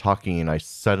and start talking and I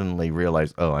suddenly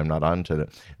realize, oh, I'm not onto it,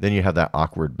 then you have that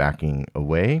awkward backing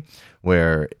away,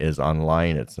 whereas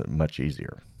online, it's much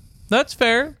easier. That's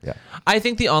fair. Yeah. I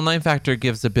think the online factor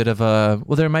gives a bit of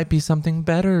there might be something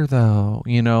better though,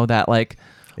 that like,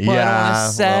 I don't want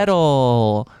to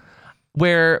settle.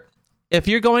 Where if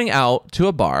you're going out to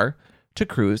a bar to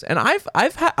cruise, and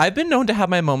I've been known to have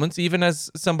my moments, even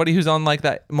as somebody who's on like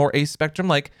that more ace spectrum,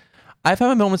 like I've had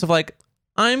my moments of like,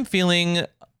 I'm feeling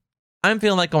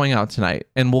like going out tonight,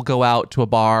 and we'll go out to a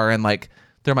bar and like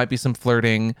there might be some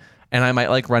flirting and I might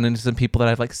like run into some people that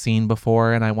I've like seen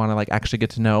before and I want to like actually get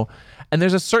to know. And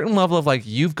there's a certain level of like,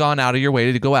 you've gone out of your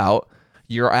way to go out,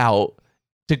 you're out.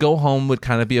 To go home would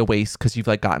kind of be a waste because you've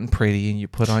like gotten pretty and you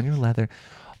put on your leather.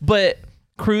 But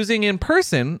cruising in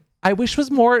person, I wish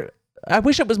was more I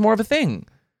wish it was more of a thing,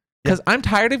 because I'm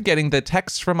tired of getting the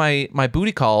texts from my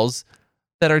booty calls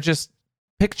that are just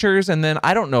pictures, and then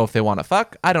I don't know if they want to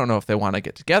fuck, I don't know if they want to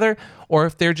get together, or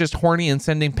if they're just horny and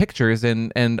sending pictures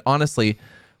and honestly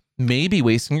maybe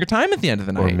wasting your time at the end of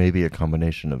the night. Or maybe a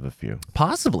combination of a few.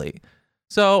 Possibly.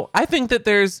 So I think that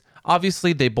there's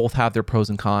obviously they both have their pros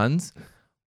and cons.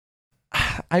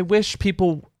 I wish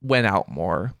people went out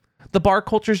more. The bar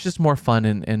culture is just more fun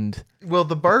and Well,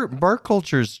 the bar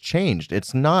culture's changed.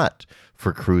 It's not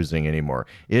for cruising anymore.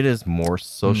 It is more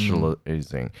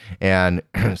socializing. And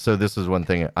so this is one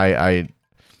thing. I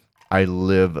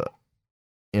live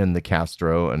in the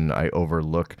Castro, and I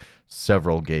overlook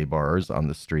several gay bars on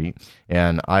the street.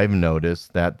 And I've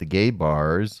noticed that the gay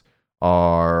bars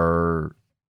are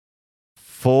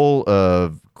full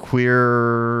of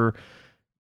queer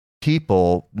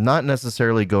people, not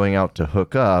necessarily going out to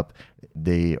hook up.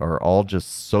 They are all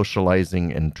just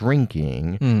socializing and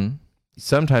drinking,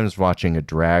 sometimes watching a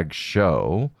drag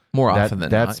show. More often than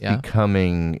not, that's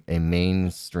becoming a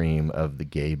mainstream of the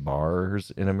gay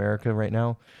bars in America right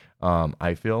now,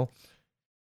 I feel.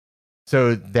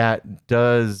 So that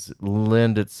does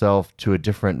lend itself to a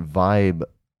different vibe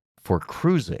for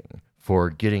cruising, for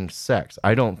getting sex.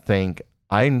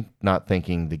 I'm not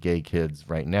thinking the gay kids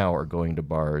right now are going to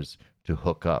bars to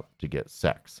hook up to get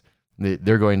sex.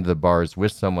 They're going to the bars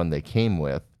with someone they came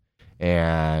with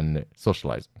and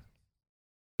socializing.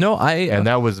 No, and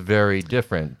that was very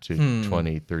different to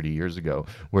 20, 30 years ago,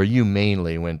 where you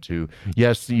mainly went to,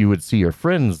 yes, you would see your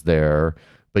friends there,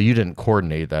 but you didn't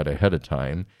coordinate that ahead of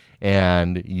time.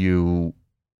 And you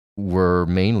were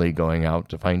mainly going out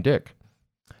to find dick.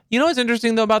 You know what's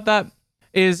interesting though about that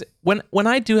is when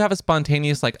I do have a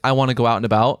spontaneous, like, I want to go out and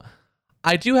about,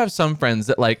 I do have some friends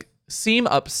that like seem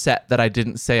upset that I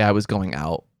didn't say I was going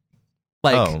out.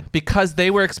 Like, because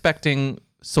they were expecting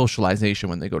socialization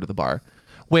when they go to the bar,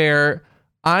 where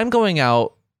I'm going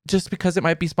out just because it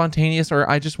might be spontaneous, or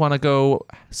I just want to go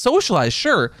socialize,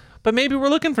 sure, but maybe we're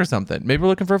looking for something. Maybe we're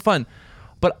looking for fun.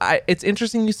 But it's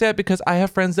interesting you said, because I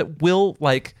have friends that will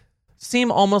like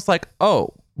seem almost like,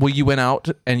 oh, well, you went out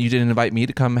and you didn't invite me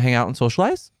to come hang out and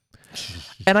socialize.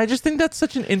 And I just think that's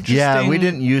such an interesting. Yeah, we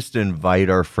didn't used to invite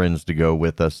our friends to go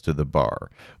with us to the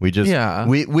bar. We just,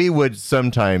 we would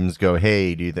sometimes go,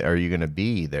 hey, are you going to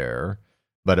be there?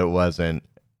 But it wasn't,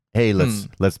 hey,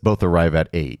 let's both arrive at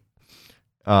 8.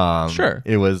 Sure.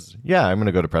 It was, yeah, I'm going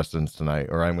to go to Preston's tonight,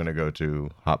 or I'm going to go to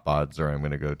Hot Bods, or I'm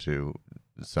going to go to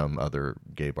some other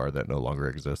gay bar that no longer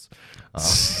exists.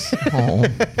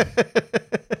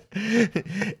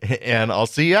 And I'll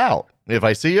see you out. If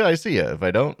I see you, I see you. If I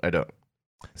don't, I don't.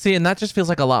 See, and that just feels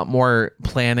like a lot more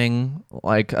planning,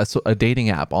 like a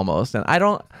dating app almost. And I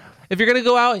don't, if you're going to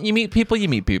go out and you meet people, you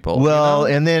meet people. Well, you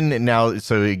know? And then now,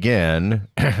 so again,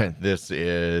 this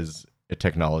is a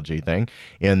technology thing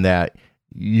in that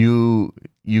you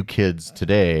kids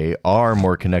today are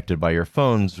more connected by your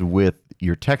phones with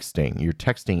your texting. You're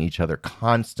texting each other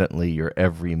constantly, your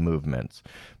every movement.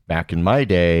 Back in my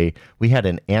day, we had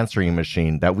an answering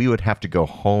machine that we would have to go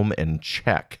home and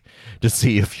check to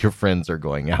see if your friends are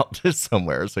going out to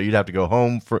somewhere. So you'd have to go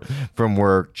home from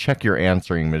work, check your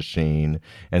answering machine,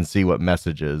 and see what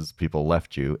messages people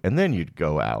left you. And then you'd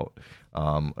go out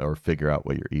or figure out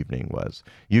what your evening was.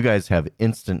 You guys have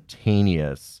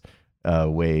instantaneous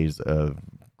ways of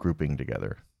grouping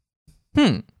together.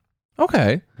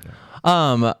 Okay.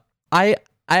 I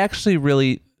actually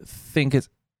really think it's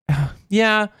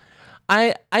yeah.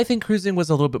 I think cruising was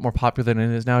a little bit more popular than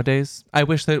it is nowadays. I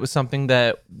wish that it was something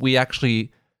that we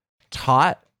actually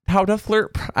taught how to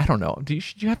flirt. I don't know.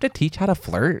 Should you have to teach how to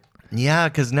flirt? Yeah,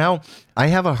 because now I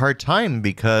have a hard time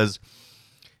because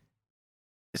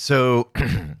so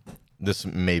this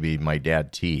may be my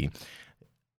dad T.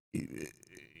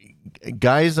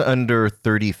 Guys under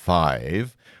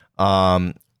 35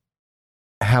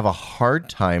 have a hard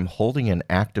time holding an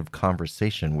active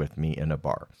conversation with me in a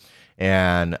bar.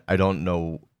 And I don't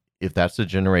know if that's a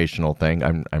generational thing.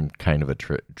 I'm kind of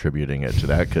attributing it to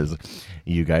that because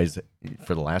you guys,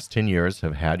 for the last 10 years,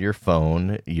 have had your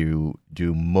phone. You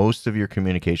do most of your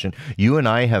communication. You and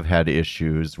I have had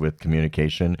issues with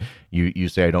communication. You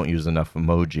say I don't use enough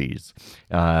emojis,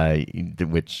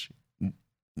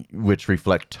 which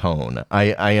reflect tone.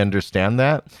 I understand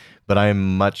that, but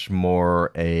I'm much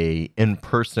more a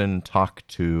in-person talk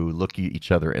to, look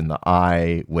each other in the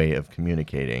eye way of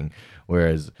communicating,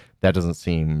 whereas that doesn't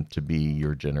seem to be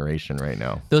your generation right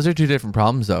now. Those are two different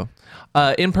problems, though.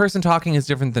 In-person talking is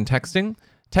different than texting.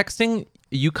 Texting,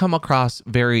 you come across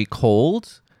very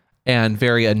cold and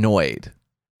very annoyed.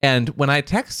 And when I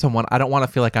text someone, I don't want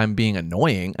to feel like I'm being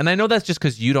annoying. And I know that's just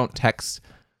because you don't text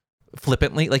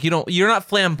flippantly. Like you're not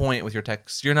flamboyant with your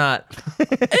texts. You're not,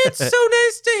 it's so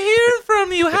nice to hear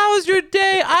from you. How was your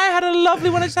day? I had a lovely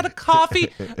one. I just had a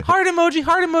coffee. Heart emoji,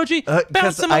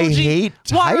 bounce emoji, I hate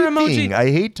water typing. emoji.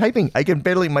 I hate typing. I can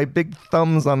barely, my big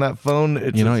thumbs on that phone.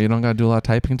 It's You don't got to do a lot of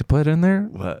typing to put in there.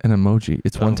 What? An emoji.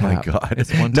 It's one Oh my tap. God.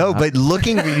 It's one No, tap. but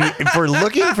looking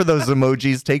for those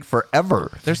emojis take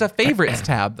forever. There's a favorites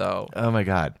tab though. Oh my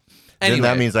God. Then Anyway.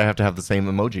 that means I have to have the same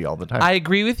emoji all the time. I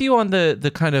agree with you on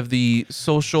the kind of the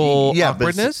social but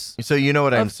awkwardness. so you know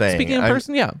what I'm of saying. Speaking in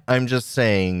person, yeah. I'm just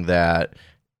saying that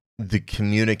the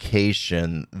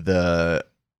communication,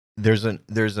 there's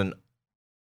an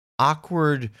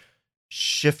awkward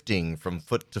shifting from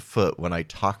foot to foot when I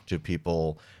talk to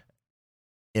people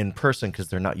in person because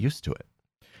they're not used to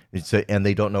it. And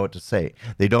they don't know what to say.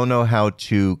 They don't know how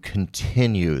to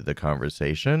continue the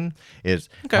conversation. It's,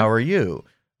 Okay. how are you?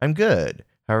 I'm good.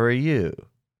 How are you?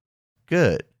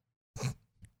 Good.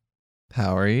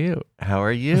 How are you? How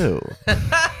are you?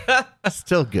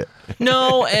 Still good.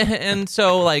 No, and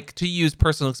so like to use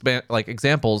personal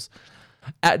examples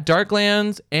at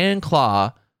Darklands and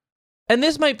Claw, and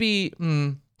this might be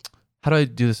how do I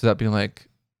do this without being like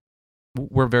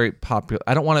we're very popular?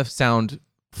 I don't want to sound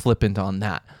flippant on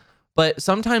that, but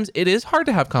sometimes it is hard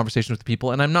to have conversations with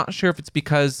people, and I'm not sure if it's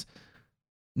because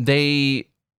they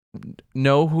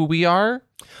know who we are.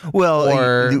 Well,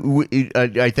 Or-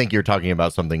 I think you're talking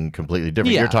about something completely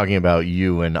different. Yeah. You're talking about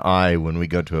you and I when we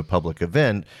go to a public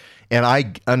event. And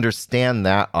I understand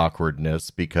that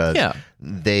awkwardness because Yeah.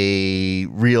 they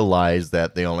realize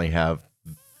that they only have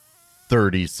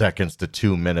 30 seconds to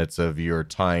 2 minutes of your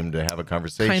time to have a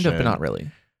conversation. Kind of, but not really.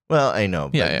 Well, I know,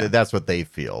 but Yeah. that's what they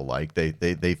feel like.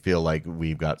 They feel like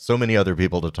we've got so many other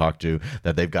people to talk to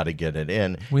that they've got to get it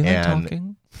in. We like And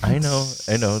talking. I know.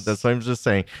 That's what I'm just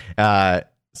saying.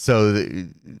 So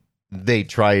they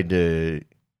tried to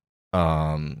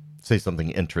say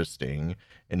something interesting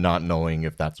and not knowing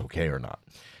if that's okay or not.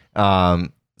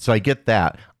 So I get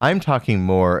that. I'm talking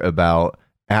more about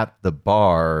at the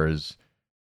bars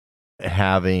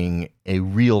having a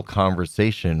real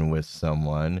conversation with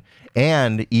someone,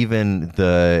 and even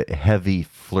the heavy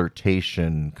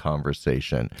flirtation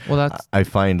conversation. Well, that's I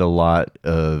find a lot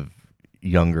of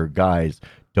younger guys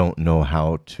don't know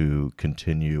how to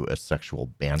continue a sexual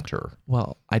banter.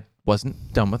 well. I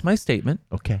wasn't done with my statement.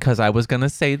 Okay. Because I was gonna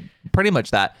say pretty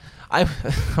much that. I'm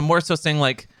more so saying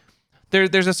like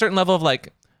there's a certain level of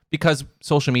like, because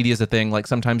social media is a thing, like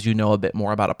sometimes you know a bit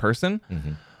more about a person.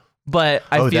 But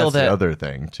I feel that's that the other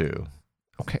thing too.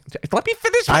 okay, let me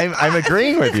finish. my- I'm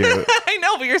agreeing with you. I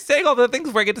know, but you're saying all the things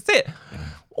before I get to say it.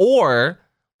 Or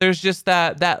there's just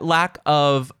that lack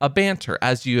of a banter,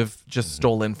 as you have just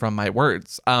stolen from my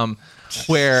words.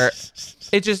 Where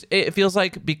it feels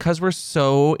like because we're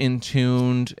so in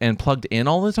tuned and plugged in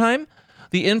all the time,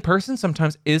 the in-person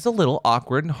sometimes is a little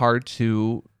awkward and hard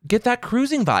to get that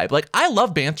cruising vibe. Like I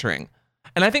love bantering.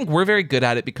 And I think we're very good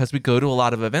at it because we go to a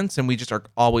lot of events and we just are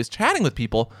always chatting with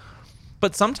people.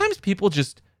 But sometimes people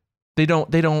just they're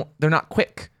not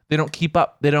quick. They don't keep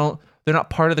up. They're not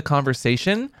part of the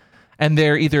conversation, and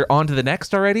they're either on to the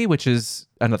next already, which is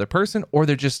another person, or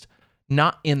they're just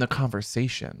not in the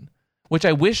conversation. Which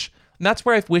I wish, and that's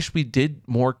where I wish we did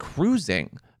more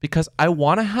cruising, because I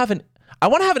want to have an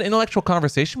intellectual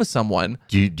conversation with someone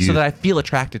so that I feel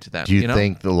attracted to them. Do you know?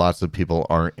 think that lots of people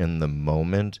aren't in the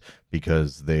moment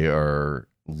because they are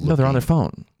No, they're on their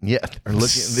phone. Yeah, are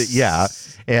looking. Yeah,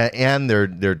 and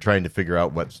they're trying to figure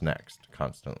out what's next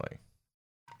constantly.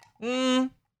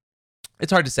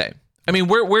 It's hard to say. I mean,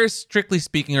 we're strictly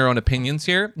speaking our own opinions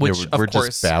here, which Yeah, we're of course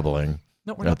just babbling.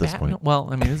 No, we're at not this point. No, well,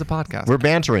 I mean, it's a podcast. We're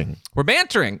bantering. We're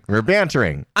bantering. We're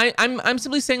bantering. I'm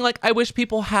simply saying, like, I wish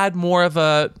people had more of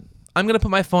a. I'm gonna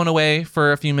put my phone away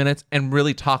for a few minutes and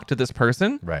really talk to this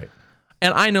person. Right.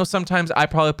 And I know sometimes I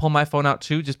probably pull my phone out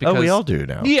too, just because. Oh, we all do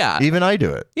now. Yeah. Even I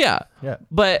do it. Yeah. Yeah.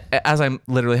 But as I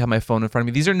literally have my phone in front of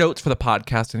me, these are notes for the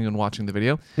podcast and even watching the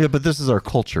video. Yeah, but this is our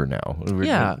culture now.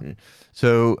 Yeah.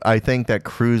 So I think that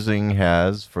cruising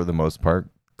has, for the most part,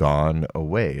 gone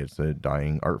away. It's a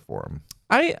dying art form.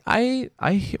 I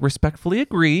respectfully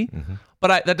agree,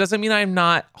 but that doesn't mean I'm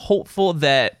not hopeful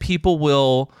that people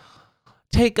will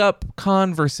take up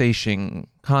conversation.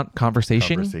 I was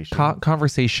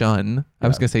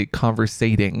gonna say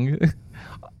conversating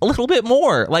a little bit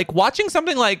more, like watching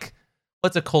something like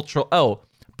what's a cultural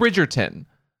Bridgerton.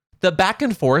 The back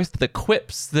and forth, the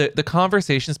quips, the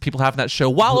conversations people have in that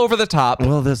show, while over the top.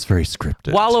 Well, that's very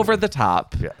scripted. While over the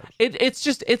top. Yeah.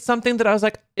 It's something that I was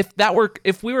like,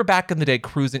 if we were back in the day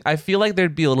cruising, I feel like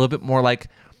there'd be a little bit more like,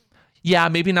 yeah,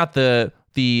 maybe not the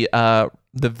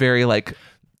very like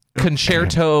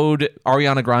concertoed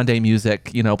Ariana Grande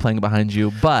music, playing behind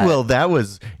you. But Well, that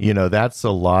was, that's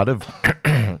a lot of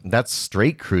that's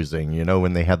straight cruising,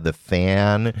 when they had the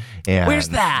fan and Where's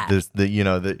that?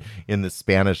 In the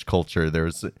Spanish culture,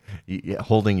 there's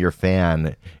holding your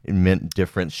fan meant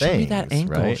different show things. me that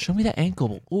ankle. Right? Show me that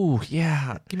ankle. Ooh,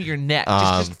 yeah. Give me your neck.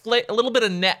 Just a little bit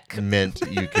of neck. Meant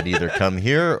you could either come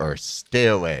here or stay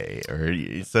away,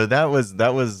 so that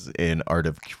was an art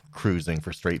of cruising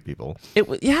for straight people.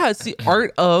 It's the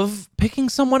art of picking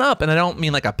someone up, and I don't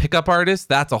mean like a pickup artist.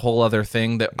 That's a whole other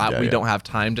thing that we don't have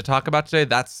time to talk about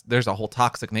today. There's a whole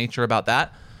toxic nature about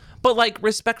that. But like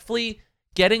respectfully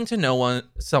getting to know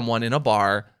someone in a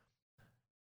bar,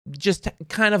 just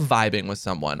kind of vibing with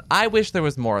someone. I wish there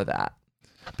was more of that,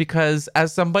 because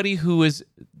as somebody who is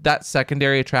that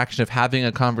secondary attraction of having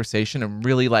a conversation and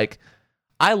really like,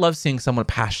 I love seeing someone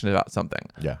passionate about something.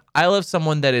 Yeah. I love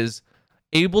someone that is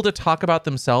able to talk about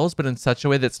themselves, but in such a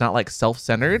way that's not like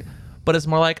self-centered, but it's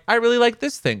more like, I really like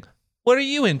this thing. What are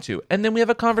you into? And then we have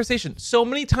a conversation. So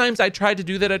many times I tried to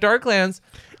do that at Darklands.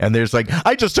 And there's like,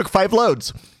 I just took 5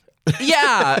 loads.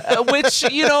 Yeah, which,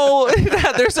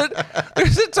 there's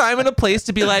a time and a place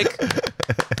to be like,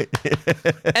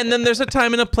 and then there's a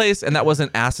time and a place, and that wasn't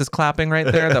asses clapping right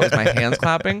there. That was my hands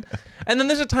clapping. And then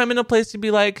there's a time and a place to be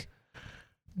like,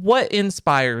 what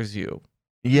inspires you?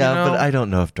 Yeah, but I don't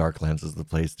know if Darklands is the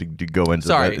place to go into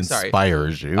what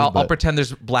inspires you. I'll pretend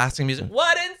there's blasting music.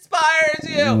 What inspires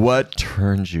you? What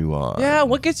turns you on? Yeah,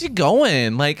 what gets you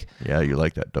going? Like, yeah, you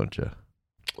like that, don't you?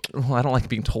 Well, I don't like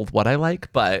being told what I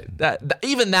like, but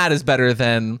even that is better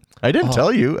than. I didn't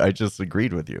tell you. I just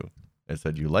agreed with you. I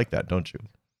said you like that, don't you?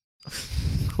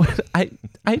 I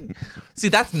see.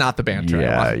 That's not the banter.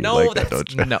 Yeah, no, like that's that,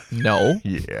 don't you? no.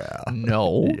 Yeah.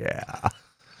 No. Yeah.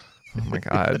 Oh my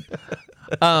god.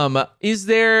 Is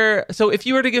there? So, if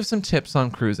you were to give some tips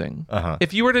on cruising,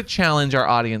 if you were to challenge our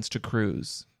audience to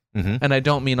cruise, and I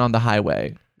don't mean on the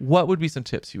highway, what would be some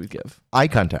tips you would give? Eye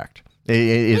contact.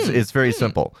 It's very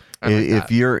simple.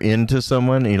 If you're into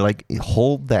someone, you like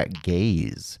hold that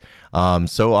gaze.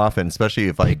 So often, especially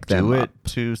if I do it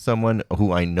to someone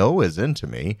who I know is into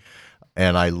me,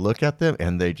 and I look at them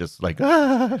and they just like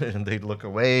and they look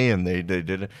away and they did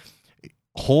it.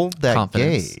 Hold that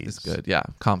Confidence gaze. is good. Yeah,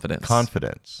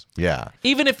 confidence. Yeah.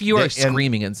 Even if you are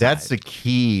screaming inside. That's the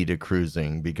key to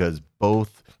cruising, because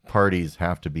both parties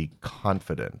have to be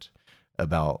confident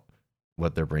about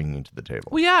what they're bringing to the table.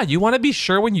 Well, yeah, you want to be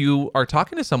sure when you are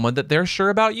talking to someone that they're sure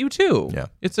about you too. Yeah.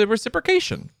 It's a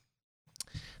reciprocation.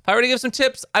 If I were to give some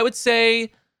tips, I would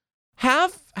say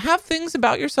have things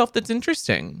about yourself that's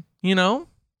interesting,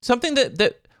 Something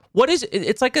that what is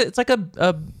it's like a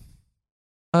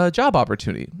job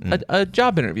opportunity, a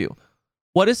job interview.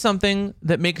 What is something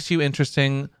that makes you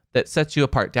interesting, that sets you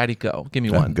apart? Daddy, go. Give me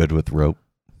one. I'm good with rope.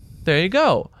 There you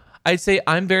go. I'd say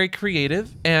I'm very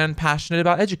creative and passionate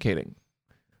about educating.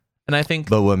 And I think...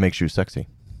 But what makes you sexy?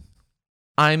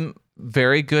 I'm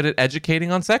very good at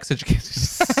educating on sex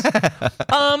education.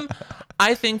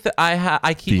 I think that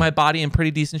I keep my body in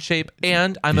pretty decent shape,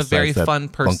 and I'm a very fun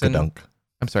person. Bunk-a-dunk.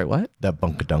 I'm sorry, what? That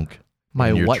bunk-a-dunk. My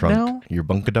in your what trunk. now? Your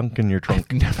bunk-a-dunk in your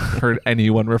trunk. I've never heard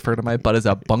anyone refer to my butt as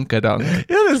a bunk-a-dunk.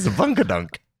 It is a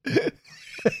bunk-a-dunk. I'm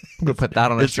going to put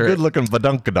that on a It's shirt. a good-looking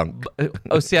badunk-a-dunk.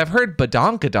 Oh, see, I've heard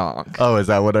badonkadonk. Oh, is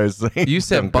that what I was saying? You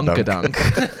said bunkadunk.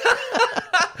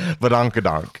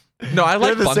 Badonkadonk. No, I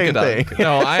like They're the same bunkadunk. thing.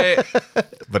 No,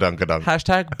 Badonkadonk.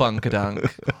 hashtag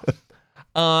bunkadunk.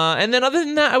 And then other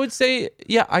than that, I would say,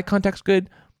 yeah, eye contact's good.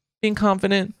 Being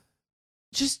confident.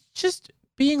 Just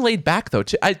being laid back, though.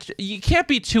 You can't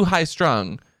be too high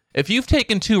strung. If you've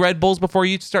taken 2 Red Bulls before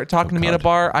you start talking to me at a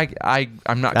bar,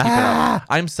 I'm not keeping up.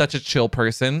 I'm such a chill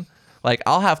person. Like,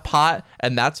 I'll have pot,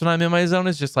 and that's when I'm in my zone,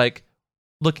 is just like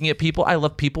looking at people. I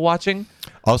love people watching.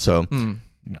 Also,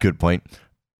 good point.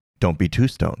 Don't be too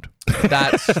stoned.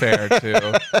 That's fair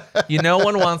too. No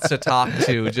one wants to talk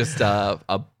to just a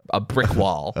brick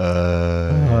wall.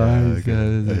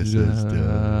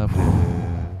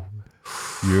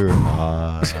 You're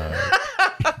hot.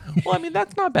 Well, I mean,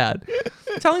 that's not bad.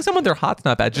 Telling someone they're hot's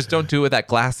not bad. Just don't do it with that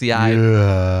glassy eye.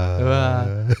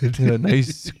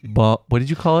 Nice. What did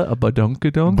you call it? A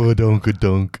badunkadunk?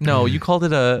 Badonkadunk. No, you called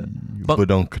it a...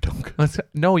 Badonkadunk.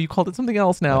 No, you called it something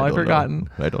else now. I've forgotten.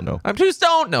 I don't know. I'm too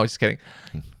stoned. No, just kidding.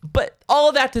 But all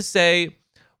of that to say,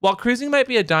 while cruising might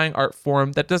be a dying art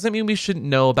form, that doesn't mean we shouldn't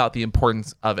know about the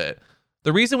importance of it.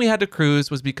 The reason we had to cruise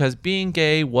was because being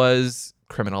gay was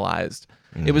criminalized.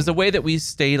 It was the way that we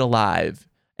stayed alive,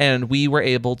 and we were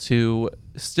able to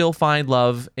still find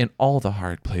love in all the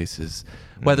hard places,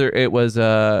 whether it was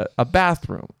a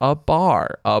bathroom, a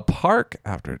bar, a park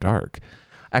after dark.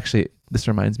 Actually, this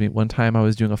reminds me, one time I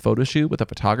was doing a photo shoot with a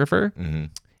photographer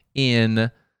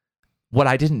in what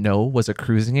I didn't know was a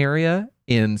cruising area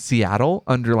in Seattle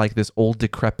under like this old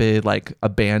decrepit, like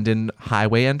abandoned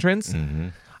highway entrance.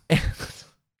 And it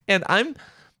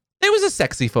was a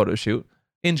sexy photo shoot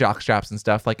in jock straps and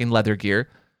stuff, like in leather gear.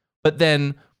 But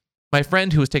then my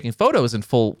friend who was taking photos in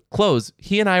full clothes,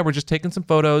 he and I were just taking some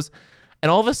photos.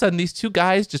 And all of a sudden, these two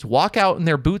guys just walk out in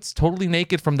their boots, totally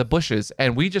naked from the bushes.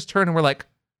 And we just turn and we're like,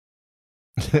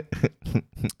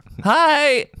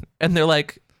 hi. And they're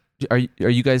like, are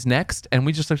you guys next? And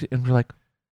we just looked and we're like,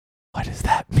 what does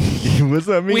that mean? What's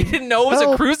that mean? We didn't know it was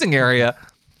a cruising area.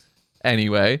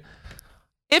 Anyway,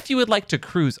 if you would like to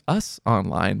cruise us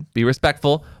online, be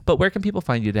respectful. But where can people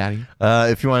find you, Daddy?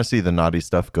 If you want to see the naughty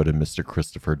stuff, go to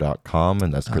MrChristopher.com,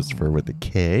 and that's Christopher with a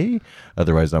K.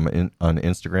 Otherwise, I'm on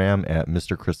Instagram at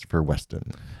Mr. Christopher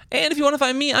Weston. And if you want to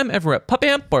find me, I'm ever at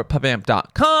Pupamp or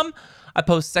pupamp.com. I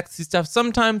post sexy stuff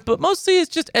sometimes, but mostly it's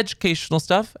just educational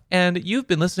stuff. And you've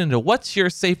been listening to What's Your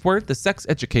Safe Word, the sex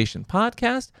education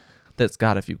podcast that's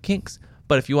got a few kinks.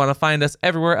 But if you want to find us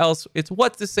everywhere else, it's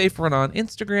What's the Safe Word on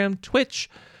Instagram, Twitch,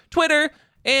 Twitter,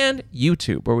 and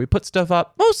YouTube, where we put stuff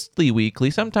up mostly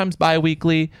weekly, sometimes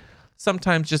bi-weekly,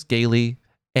 sometimes just gaily.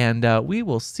 And we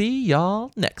will see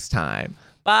y'all next time.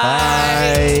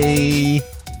 Bye.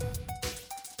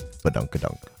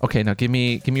 Badunk-a-dunk. Okay, now give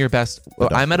me your best.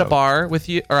 I'm at a bar with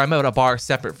you, or I'm at a bar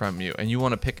separate from you, and you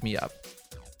want to pick me up.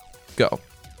 Go.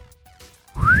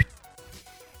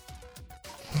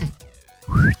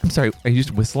 I'm sorry. Are you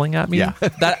just whistling at me? Yeah.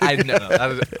 No.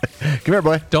 Come here,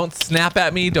 boy. Don't snap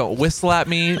at me. Don't whistle at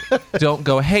me. Don't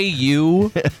go, hey,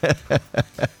 you.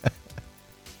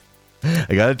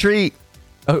 I got a treat.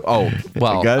 Oh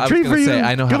well. I got a treat for you.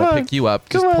 I know how Come to on. pick you up.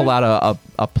 Just Come pull on. out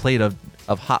a plate of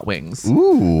hot wings.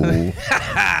 Ooh.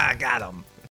 Got him.